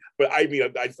 But I mean,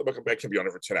 I can be on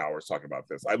it for 10 hours talking about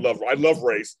this. I love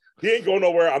race. He ain't going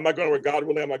nowhere. I'm not going nowhere. God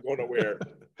willing, I'm not going nowhere.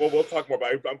 Well, we'll talk more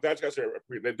about it. I'm glad you guys are.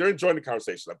 They're enjoying the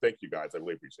conversation. Thank you guys. I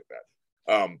really appreciate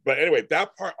that. But anyway,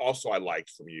 that part also I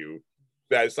liked from you.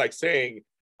 That it's like saying,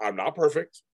 I'm not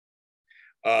perfect,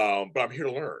 but I'm here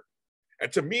to learn. And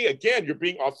to me, again, you're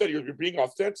being authentic. You're being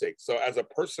authentic. So as a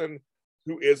person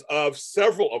who is of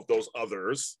several of those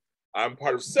others, I'm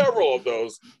part of several of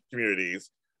those communities.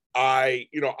 I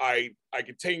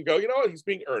can take and go, he's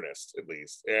being earnest at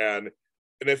least. And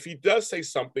if he does say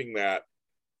something that,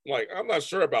 like, I'm not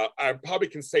sure about, I probably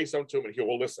can say something to him and he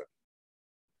will listen.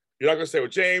 You're not going to say, well,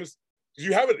 James,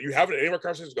 you haven't in any of our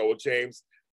conversations go, well, James,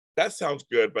 that sounds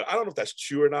good, but I don't know if that's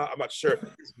true or not. I'm not sure.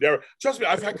 Trust me,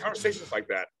 I've had conversations like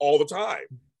that all the time.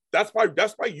 That's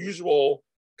my usual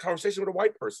conversation with a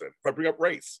white person. If I bring up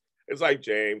race, it's like,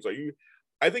 James, I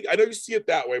know you see it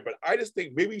that way, but I just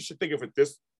think maybe you should think of it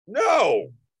this.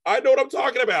 No, I know what I'm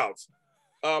talking about.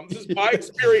 This is my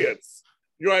experience.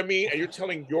 You know what I mean? And you're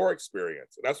telling your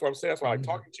experience. And that's what I'm saying. That's why I like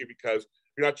talking to you, because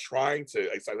you're not trying to,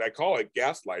 I call it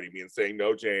gaslighting me and saying,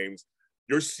 no, James,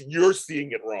 you're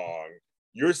seeing it wrong.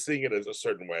 You're seeing it as a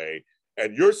certain way,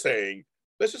 and you're saying,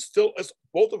 let's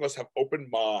both of us have open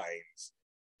minds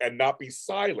and not be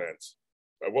silent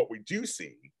about what we do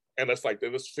see, and let's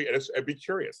be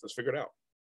curious. Let's figure it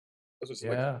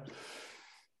out.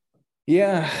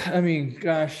 Yeah. I mean,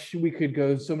 gosh, we could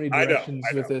go so many directions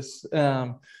with this.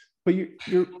 But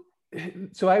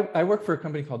so I work for a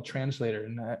company called Translator,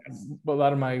 and a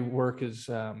lot of my work is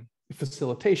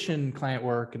facilitation, client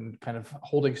work, and kind of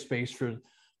holding space for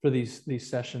these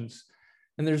sessions.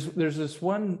 And there's this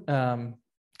one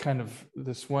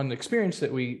this one experience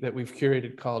that we've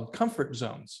curated called comfort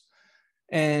zones.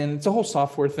 And it's a whole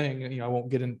software thing. I won't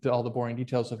get into all the boring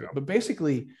details of it, but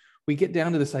basically we get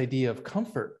down to this idea of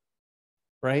comfort,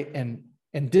 right?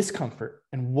 And discomfort,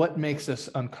 and what makes us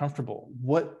uncomfortable.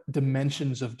 What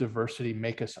dimensions of diversity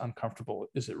make us uncomfortable?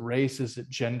 Is it race? Is it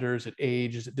gender? Is it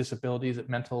age? Is it disability? Is it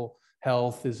mental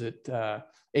health? Is it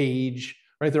age?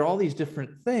 Right? There are all these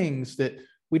different things that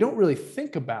we don't really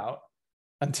think about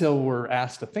until we're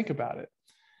asked to think about it.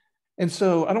 And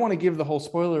so I don't want to give the whole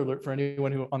spoiler alert for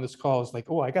anyone who on this call is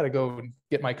like, oh, I got to go and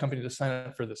get my company to sign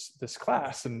up for this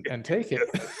class and take it.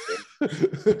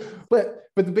 But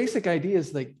the basic idea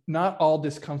is, like, not all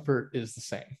discomfort is the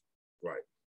same. Right.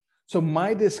 So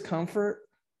my discomfort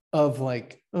of,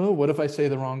 like, oh, what if I say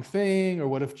the wrong thing? Or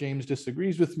what if James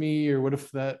disagrees with me? Or what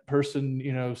if that person,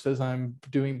 says I'm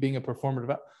being a performer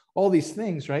about all these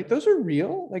things, right? Those are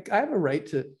real. Like, I have a right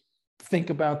to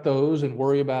think about those and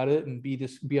worry about it and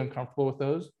be uncomfortable with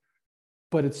those.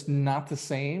 But it's not the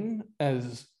same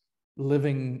as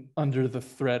living under the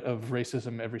threat of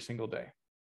racism every single day,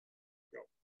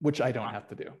 which I don't have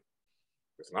to do.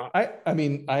 It's not. I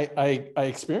mean, I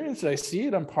experience it. I see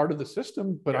it. I'm part of the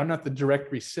system, but I'm not the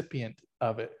direct recipient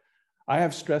of it. I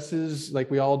have stresses like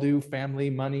we all do: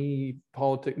 family, money,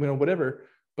 politics, whatever.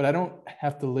 But I don't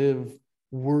have to live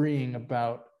worrying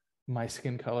about my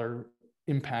skin color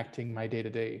impacting my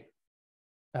day-to-day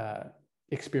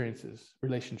experiences,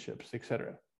 relationships,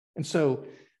 etc. And so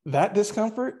that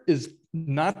discomfort is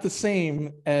not the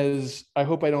same as, I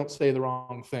hope I don't say the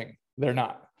wrong thing. They're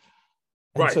not.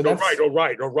 And right. So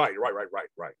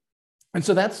Right. And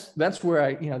so that's where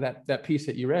I, that piece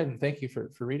that you read, and thank you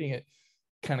for reading it.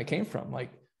 kind of came from.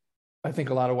 Like, I think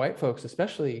a lot of white folks,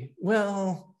 especially,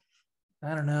 well,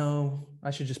 I don't know,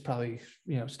 I should just probably,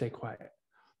 stay quiet.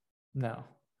 No.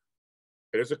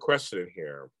 There's a question in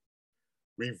here.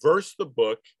 Reverse the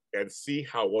book and see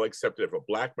how well accepted if a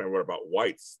Black man wrote about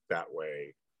whites that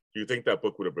way. Do you think that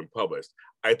book would have been published?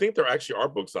 I think there actually are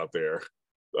books out there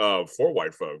for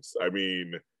white folks. I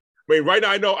mean, right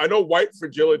now I know White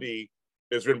Fragility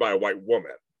is written by a white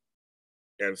woman,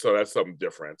 and so that's something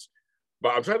different.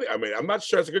 But I'm trying to think, I'm not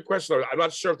sure. It's a good question. I'm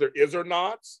not sure if there is or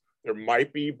not. There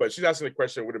might be, but she's asking the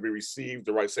question, would it be received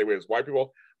the right same way as white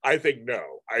people? I think no.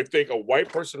 I think a white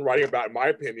person writing about, in my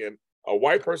opinion, a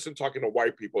white person talking to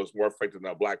white people is more effective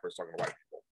than a Black person talking to white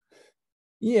people.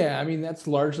 Yeah, I mean, that's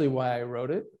largely why I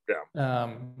wrote it.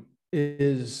 Yeah.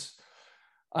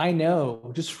 I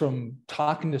know just from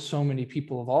talking to so many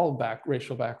people of all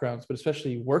racial backgrounds, but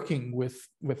especially working with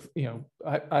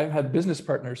I've had business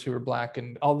partners who are Black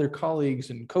and all their colleagues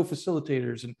and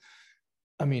co-facilitators. And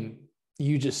I mean,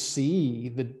 you just see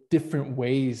the different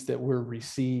ways that we're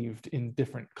received in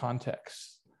different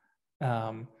contexts.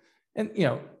 And,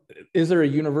 is there a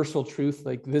universal truth?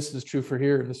 Like, this is true for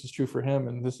here and this is true for him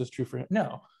and this is true for him?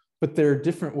 No, but there are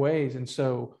different ways. And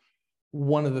so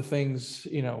one of the things,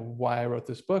 why I wrote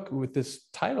this book with this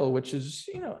title, which is,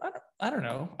 I don't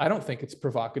know, I don't think it's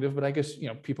provocative, but I guess,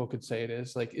 people could say it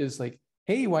is like,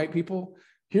 hey, white people,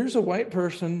 here's a white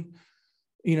person,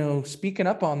 speaking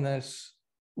up on this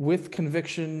with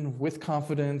conviction, with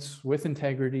confidence, with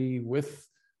integrity, with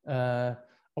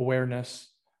awareness,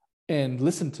 and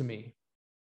listen to me,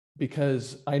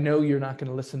 because I know you're not going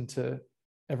to listen to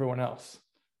everyone else.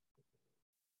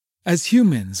 As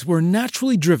humans, we're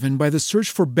naturally driven by the search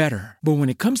for better. But when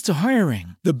it comes to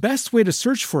hiring, the best way to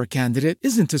search for a candidate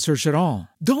isn't to search at all.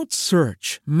 Don't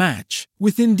search, match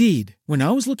with Indeed. When I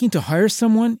was looking to hire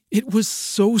someone, it was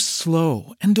so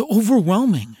slow and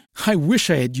overwhelming. I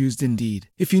wish I had used Indeed.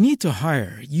 If you need to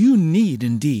hire, you need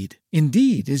Indeed.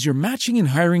 Indeed is your matching and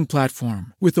hiring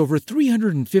platform with over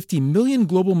 350 million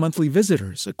global monthly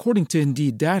visitors, according to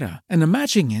Indeed data, and a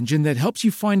matching engine that helps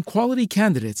you find quality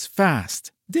candidates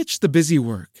fast. Ditch the busy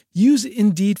work. Use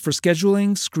Indeed for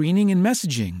scheduling, screening, and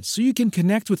messaging so you can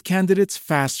connect with candidates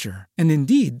faster. And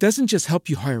Indeed doesn't just help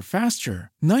you hire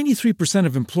faster. 93%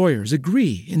 of employers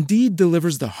agree Indeed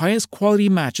delivers the highest quality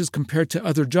matches compared to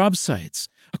other job sites,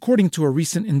 according to a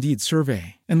recent Indeed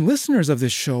survey. And listeners of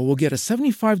this show will get a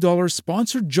 $75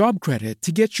 sponsored job credit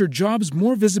to get your jobs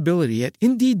more visibility at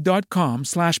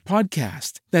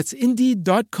Indeed.com/podcast. That's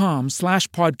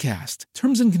Indeed.com/podcast.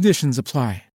 Terms and conditions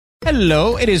apply.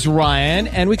 Hello, it is Ryan,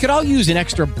 and we could all use an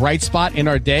extra bright spot in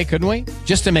our day, couldn't we?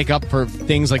 Just to make up for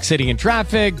things like sitting in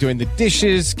traffic, doing the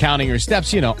dishes, counting your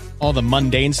steps, all the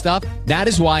mundane stuff. That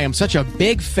is why I'm such a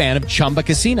big fan of Chumba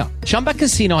Casino. Chumba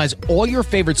Casino has all your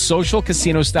favorite social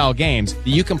casino-style games that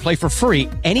you can play for free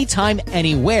anytime,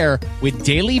 anywhere with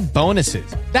daily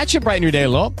bonuses. That should brighten your day a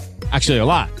little. Actually, a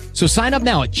lot. So sign up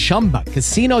now at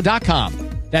ChumbaCasino.com.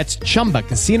 That's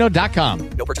ChumbaCasino.com.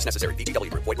 No purchase necessary.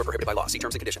 VGW Group. Void where prohibited by law. See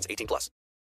terms and conditions. 18+.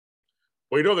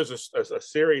 Well, there's a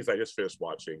series I just finished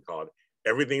watching called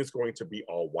 "Everything's Going to Be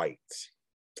All White."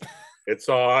 It's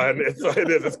on. It's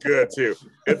good too.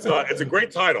 It's a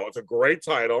great title. It's a great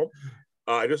title.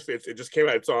 It just came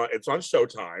out. It's on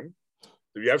Showtime.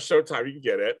 If you have Showtime, you can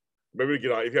get it. Maybe we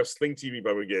get on. If you have Sling TV,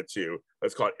 maybe we get it too.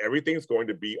 It's called "Everything's Going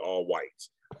to Be All White,"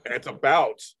 and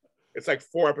it's like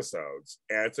 4 episodes,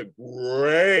 and it's a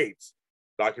great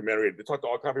documentary. They talk to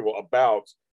all kinds of people about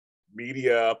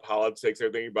media, politics,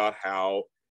 everything about how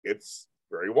it's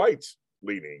very white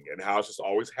leaning and how it just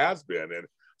always has been. And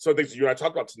so things you and I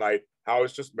talked about tonight, how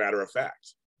it's just matter of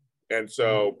fact. And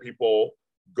so people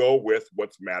go with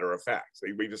what's matter of fact.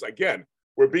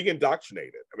 We're being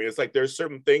indoctrinated. I mean, it's like there's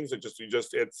certain things that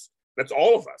that's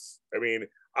all of us. I mean,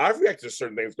 I've reacted to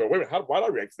certain things, go, wait a minute, why did I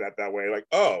react to that way? Like,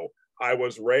 oh, I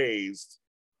was raised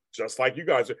just like you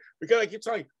guys are. Because I keep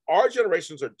telling you, our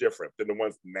generations are different than the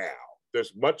ones now.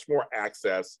 There's much more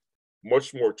access,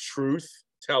 much more truth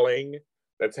telling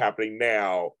that's happening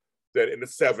now than in the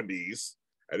 70s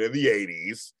and in the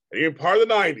 80s and even part of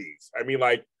the 90s. I mean,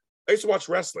 like, I used to watch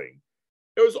wrestling.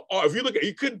 It was, if you look at,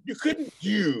 you couldn't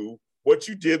do what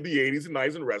you did in the 80s and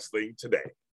 90s in wrestling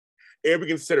today. It would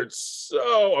be considered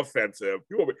so offensive.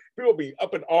 People would be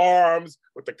up in arms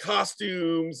with the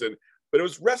costumes, but it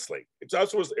was wrestling. It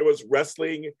was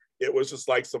wrestling. It was just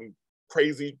like some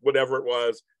crazy whatever it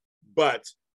was. But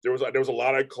there was a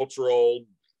lot of cultural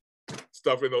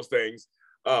stuff in those things.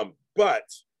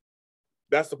 But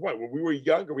that's the point. When we were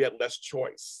younger, we had less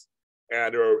choice,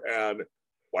 and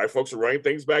white folks were running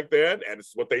things back then, and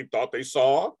it's what they thought they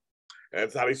saw, and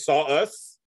it's how they saw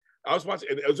us. I was watching,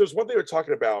 and it was just one thing we were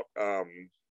talking about.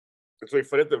 It's really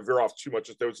funny to veer off too much.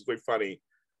 It was really funny.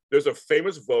 There's a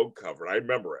famous Vogue cover, and I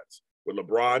remember it, with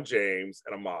LeBron James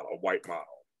and a model, a white model.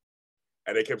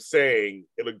 And they kept saying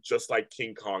it looked just like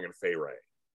King Kong and Fay Wray.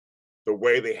 The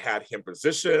way they had him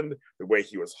positioned, the way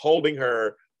he was holding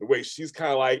her, the way she's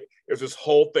kind of like, it was this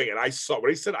whole thing. And I saw,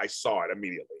 when he said, I saw it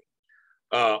immediately.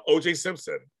 O.J.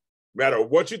 Simpson, no matter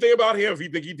what you think about him, if you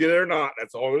think he did it or not,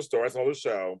 that's all the story, that's all the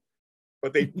show.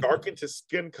 But they darkened his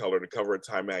skin color to cover a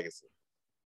Time magazine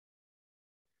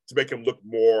to make him look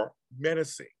more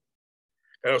menacing.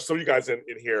 I know some of you guys in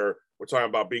here were talking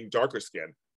about being darker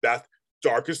skinned. That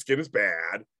darker skin is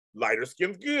bad, lighter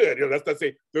skin's good. You know, that's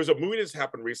a, there's a movie that's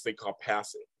happened recently called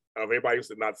Passing. If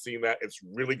anybody's not seen that, it's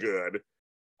really good.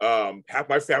 Half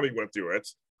my family went through it,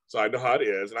 so I know how it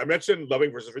is. And I mentioned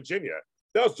Loving versus Virginia.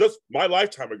 That was just my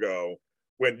lifetime ago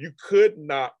when you could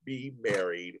not be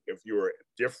married if you were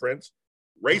different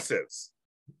races.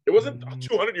 It wasn't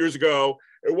 200 years ago.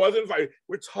 It wasn't,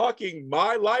 we're talking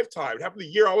my lifetime. It happened the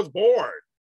year I was born.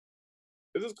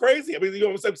 This is crazy. I mean, you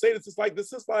know what I'm saying? This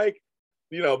is like,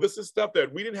 you know, this is stuff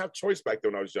that we didn't have choice back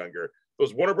then when I was younger.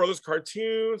 Those Warner Brothers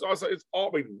cartoons, also, it's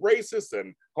all racist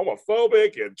and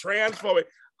homophobic and transphobic.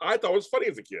 I thought it was funny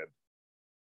as a kid.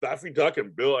 Daffy Duck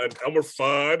and Bill and Elmer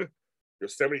Fudd,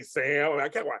 Yosemite Sam. I mean, I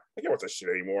can't watch that shit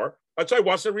anymore. I tried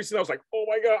watching it recently. I was like, oh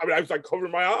my God. I mean, I was like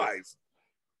covering my eyes.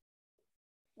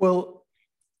 Well,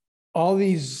 all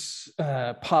these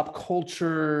pop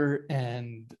culture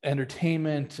and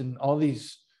entertainment and all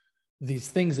these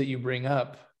things that you bring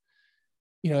up,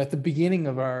 you know, at the beginning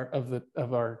of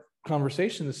our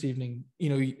conversation this evening, you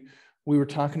know, we were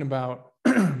talking about,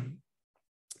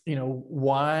 you know,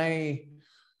 why,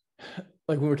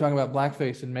 like we were talking about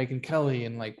blackface and Megyn Kelly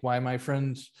and like why my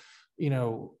friends, you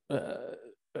know,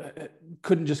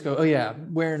 couldn't just go, oh yeah,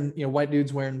 wearing, you know, white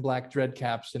dudes wearing black dread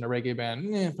caps in a reggae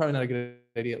band, probably not a good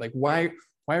idea. Like why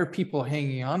are people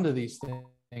hanging on to these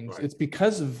things? Right. It's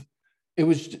because of, it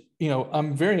was, you know,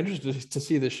 I'm very interested to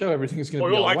see the show. Everything is going to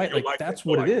be all white. Like that's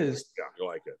what it is. Yeah, you'll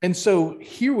like it. And so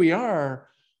here we are,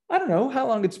 I don't know how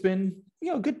long it's been,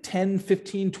 you know, a good 10,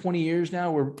 15, 20 years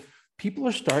now where people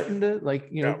are starting to like,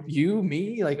 you know, you,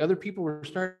 me, like other people were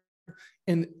starting,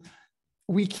 and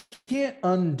we can't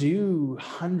undo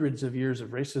hundreds of years of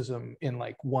racism in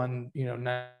like one, you know,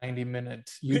 90-minute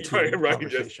YouTube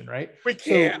conversation, right? We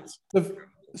can't.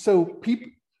 So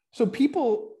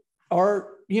people are,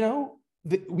 you know,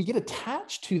 we get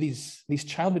attached to these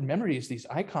childhood memories, these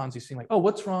icons, these things like, oh,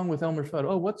 what's wrong with Elmer Fudd?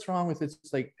 Oh, what's wrong with it?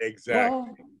 It's like, exactly.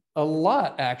 Well, a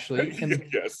lot actually. And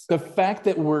yes. The fact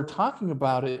that we're talking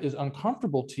about it is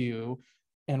uncomfortable to you,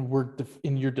 and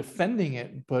you're defending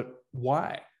it, but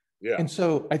why? Yeah. And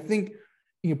so I think,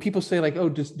 you know, people say like, oh,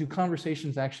 do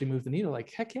conversations actually move the needle?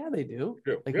 Like, heck yeah, they do.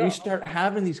 Like we start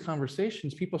having these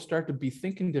conversations, people start to be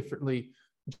thinking differently.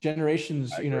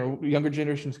 Generations, you know, younger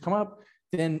generations come up,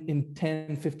 then in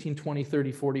 10, 15, 20,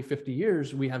 30, 40, 50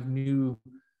 years, we have new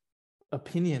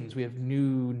opinions, we have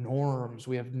new norms,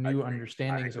 we have new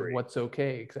understandings of what's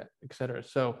okay, et cetera.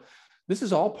 So this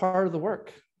is all part of the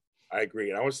work. I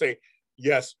agree. And I want to say,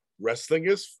 yes, wrestling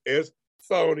is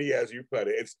phony, as you put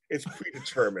it. It's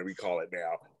predetermined, we call it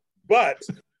now. But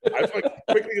I feel like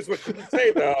quickly is what you can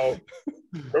say though,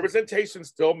 representation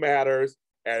still matters,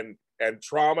 and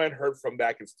trauma and hurt from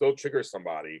that can still trigger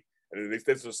somebody. And it's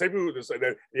the same people, and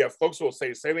then you have folks who will say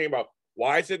the same thing about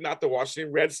why is it not the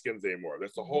Washington Redskins anymore?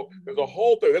 There's a whole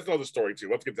thing. That's another story too.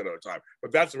 Let's get to another time.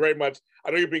 But that's very much,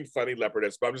 I know you're being funny,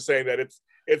 Leopardess, but I'm just saying that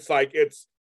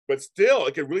but still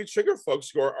it can really trigger folks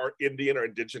who are Indian or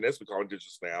indigenous, we call them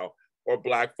indigenous now, or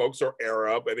Black folks or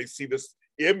Arab, and they see this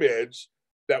image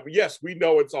that, yes, we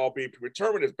know it's all being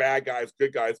predetermined as bad guys,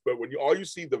 good guys, but when all you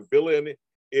see the villain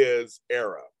is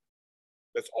Arab.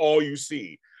 That's all you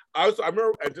see. I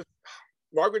remember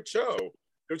Margaret Cho,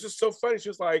 it was just so funny. She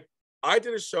was like, I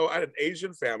did a show, I had an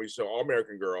Asian family show, All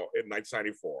American Girl, in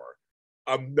 1994.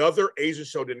 Another Asian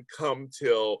show didn't come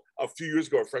till a few years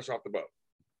ago, fresh off the boat.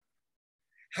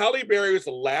 Halle Berry was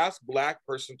the last Black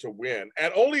person to win,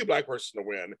 and only Black person to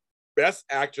win, Best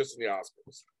Actress in the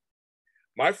Oscars.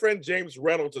 My friend James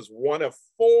Reynolds is one of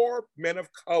 4 men of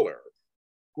color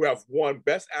who have won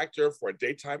Best Actor for a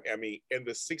Daytime Emmy in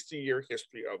the 60-year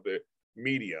history of the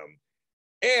medium.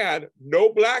 And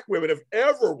no Black women have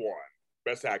ever won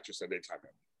Best Actress in Daytime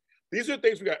Emmy. These are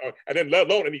things we got, and then let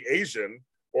alone any Asian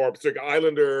or Pacific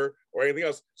Islander or anything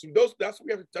else. So that's what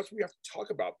we have to talk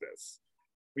about this.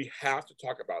 We have to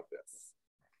talk about this.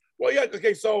 Well, yeah,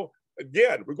 okay, so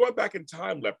again, we're going back in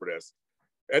time, Leopardess.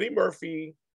 Eddie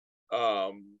Murphy,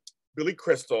 Billy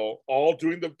Crystal, all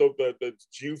doing the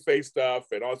Jew face stuff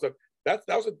and all that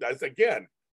stuff. That's again,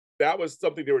 that was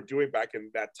something they were doing back in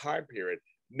that time period.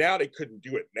 Now they couldn't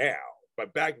do it now,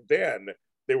 but back then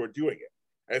they were doing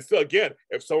it. And so again,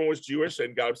 if someone was Jewish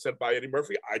and got upset by Eddie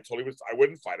Murphy, I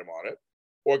wouldn't fight him on it.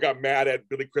 Or got mad at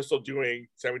Billy Crystal doing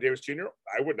Sammy Davis Jr.,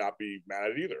 I would not be mad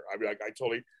at it either. I'd be like,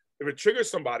 if it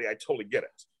triggers somebody, I totally get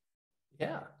it.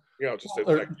 Yeah.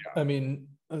 I mean,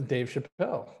 Dave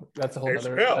Chappelle. That's a whole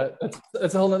other.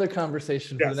 That's a whole other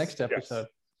conversation for the next episode.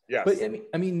 Yes. But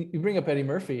I mean, you bring up Eddie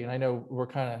Murphy, and I know we're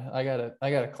kind of. I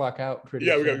gotta clock out pretty.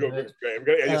 Yeah, soon. we gotta go. It's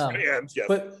gonna end. Yes.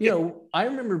 But I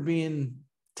remember being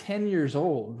 10 years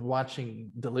old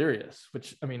watching Delirious,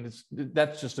 which I mean,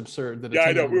 that's just absurd. That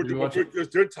I know we were doing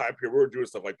time period. We were doing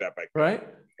stuff like that back then. Right.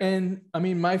 And I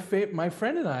mean, my friend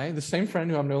and I, the same friend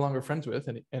who I'm no longer friends with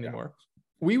anymore.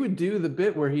 We would do the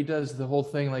bit where he does the whole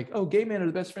thing like, oh, gay men are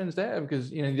the best friends to have,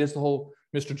 because, he does the whole,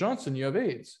 Mr. Johnson, you have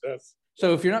AIDS. Yes.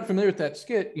 So if you're not familiar with that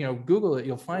skit, Google it,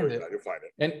 you'll find it. You'll find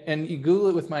it. And you Google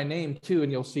it with my name too,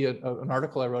 and you'll see an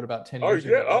article I wrote about 10 years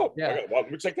ago. Oh, yeah. Okay. Well,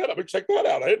 let me check that out.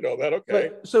 I didn't know that.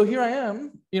 Okay. So here I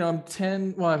am, I'm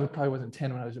 10. Well, I probably wasn't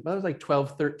 10 when I was like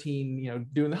 12, 13,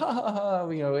 doing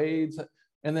the AIDS.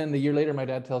 And then the year later, my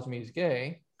dad tells me he's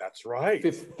gay. That's right.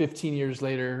 15 years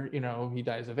later, he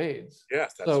dies of AIDS.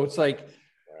 Yes. So it's like,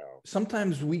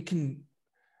 sometimes we can,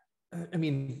 I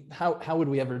mean, how would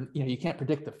we ever, you can't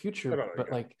predict the future,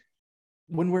 but like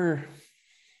when we're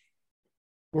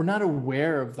not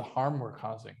aware of the harm we're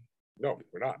causing. No,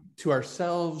 we're not. To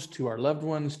ourselves, to our loved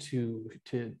ones, to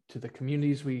the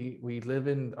communities we live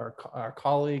in, our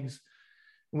colleagues,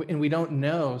 and we don't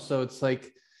know. So it's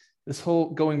like this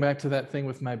whole going back to that thing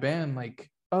with my band, like,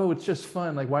 oh, it's just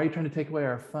fun. Like, why are you trying to take away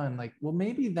our fun? Like, well,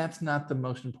 maybe that's not the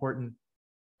most important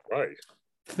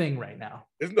thing right now.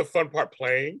 Isn't the fun part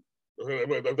playing? To me,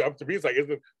 it's like,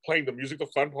 isn't playing the music the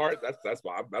fun part? That's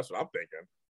what I'm thinking.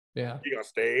 Yeah. Being on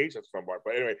stage, that's the fun part.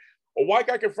 But anyway, a white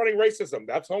guy confronting racism.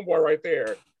 That's homeboy right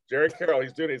there. Jerry Carroll,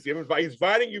 he's doing it. He's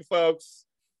inviting you folks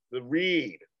to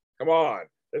read. Come on,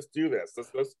 let's do this.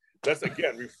 Let's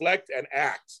again reflect and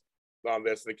act on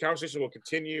this. The conversation will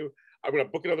continue. I'm going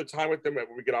to book another time with them when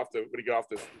we get off the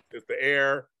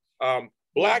air.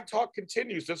 Black Talk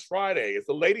continues this Friday. It's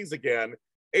the ladies again,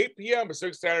 8 p.m.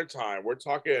 Pacific Standard Time. We're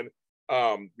talking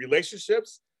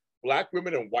relationships, Black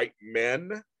women and white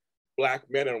men, Black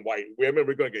men and white women.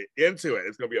 We're going to get into it.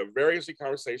 It's going to be a very interesting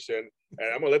conversation,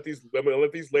 and I'm going to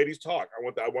let these ladies talk. I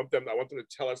want them to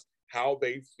tell us how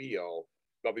they feel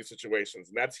about these situations,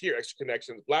 and that's here. Extra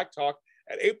Connections, Black Talk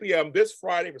at 8 p.m. this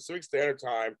Friday Pacific Standard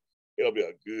Time. It'll be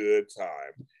a good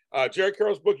time. Jerry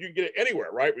Carroll's book, you can get it anywhere,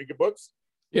 right? We get books.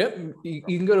 Yep. You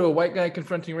can go to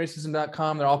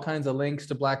whiteguyconfrontingracism.com. There are all kinds of links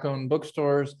to Black-owned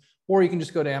bookstores, or you can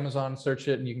just go to Amazon, search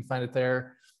it, and you can find it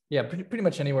there. Yeah, pretty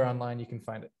much anywhere online you can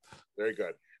find it. Very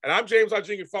good. And I'm James Lott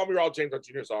Jr. You can follow me where all James Lott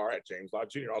Jr.'s are at James Lott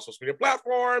Jr. Also, social media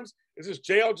platforms. This is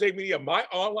JLJ Media, my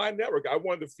online network. I'm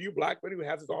one of the few Black men who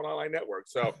has his own online network.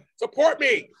 So support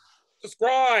me,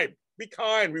 subscribe, be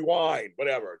kind, rewind,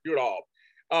 whatever, do it all.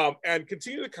 And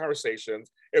continue the conversations.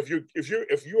 If you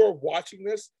are watching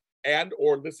this and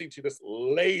or listening to this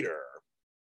later,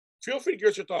 feel free to give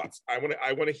us your thoughts. I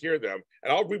want to hear them,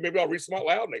 and maybe I'll read some out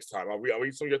loud next time. I'll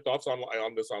read some of your thoughts on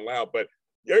this on loud. But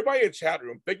everybody in the chat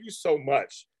room, thank you so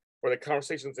much for the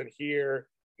conversations in here,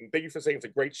 and thank you for saying it's a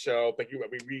great show. Thank you. I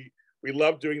mean, we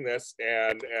love doing this,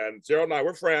 and Gerald and I,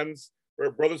 we're friends.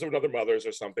 We're brothers of another mothers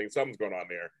or something. Something's going on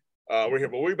there. We're here,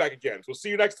 but we'll be back again. So we'll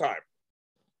see you next time.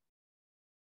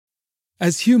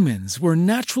 As humans, we're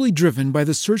naturally driven by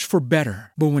the search for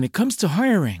better. But when it comes to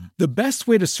hiring, the best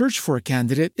way to search for a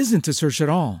candidate isn't to search at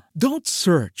all. Don't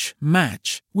search,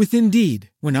 match with Indeed.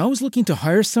 When I was looking to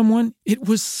hire someone, it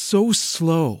was so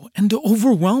slow and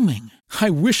overwhelming.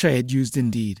 I wish I had used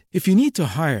Indeed. If you need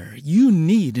to hire, you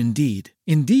need Indeed.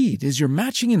 Indeed is your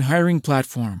matching and hiring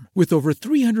platform with over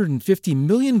 350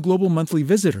 million global monthly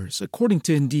visitors, according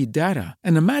to Indeed data,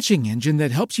 and a matching engine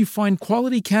that helps you find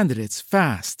quality candidates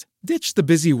fast. Ditch the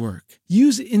busy work.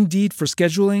 Use Indeed for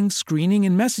scheduling, screening,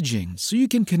 and messaging so you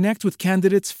can connect with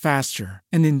candidates faster.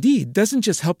 And Indeed doesn't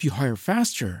just help you hire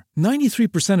faster.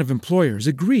 93% of employers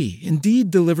agree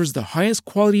Indeed delivers the highest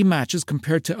quality matches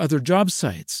compared to other job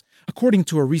sites, according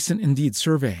to a recent Indeed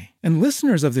survey. And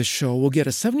listeners of this show will get a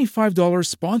 $75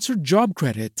 sponsored job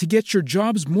credit to get your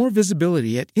jobs more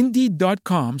visibility at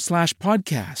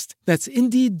Indeed.com/podcast. That's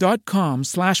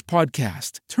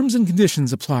Indeed.com/podcast. Terms and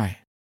conditions apply.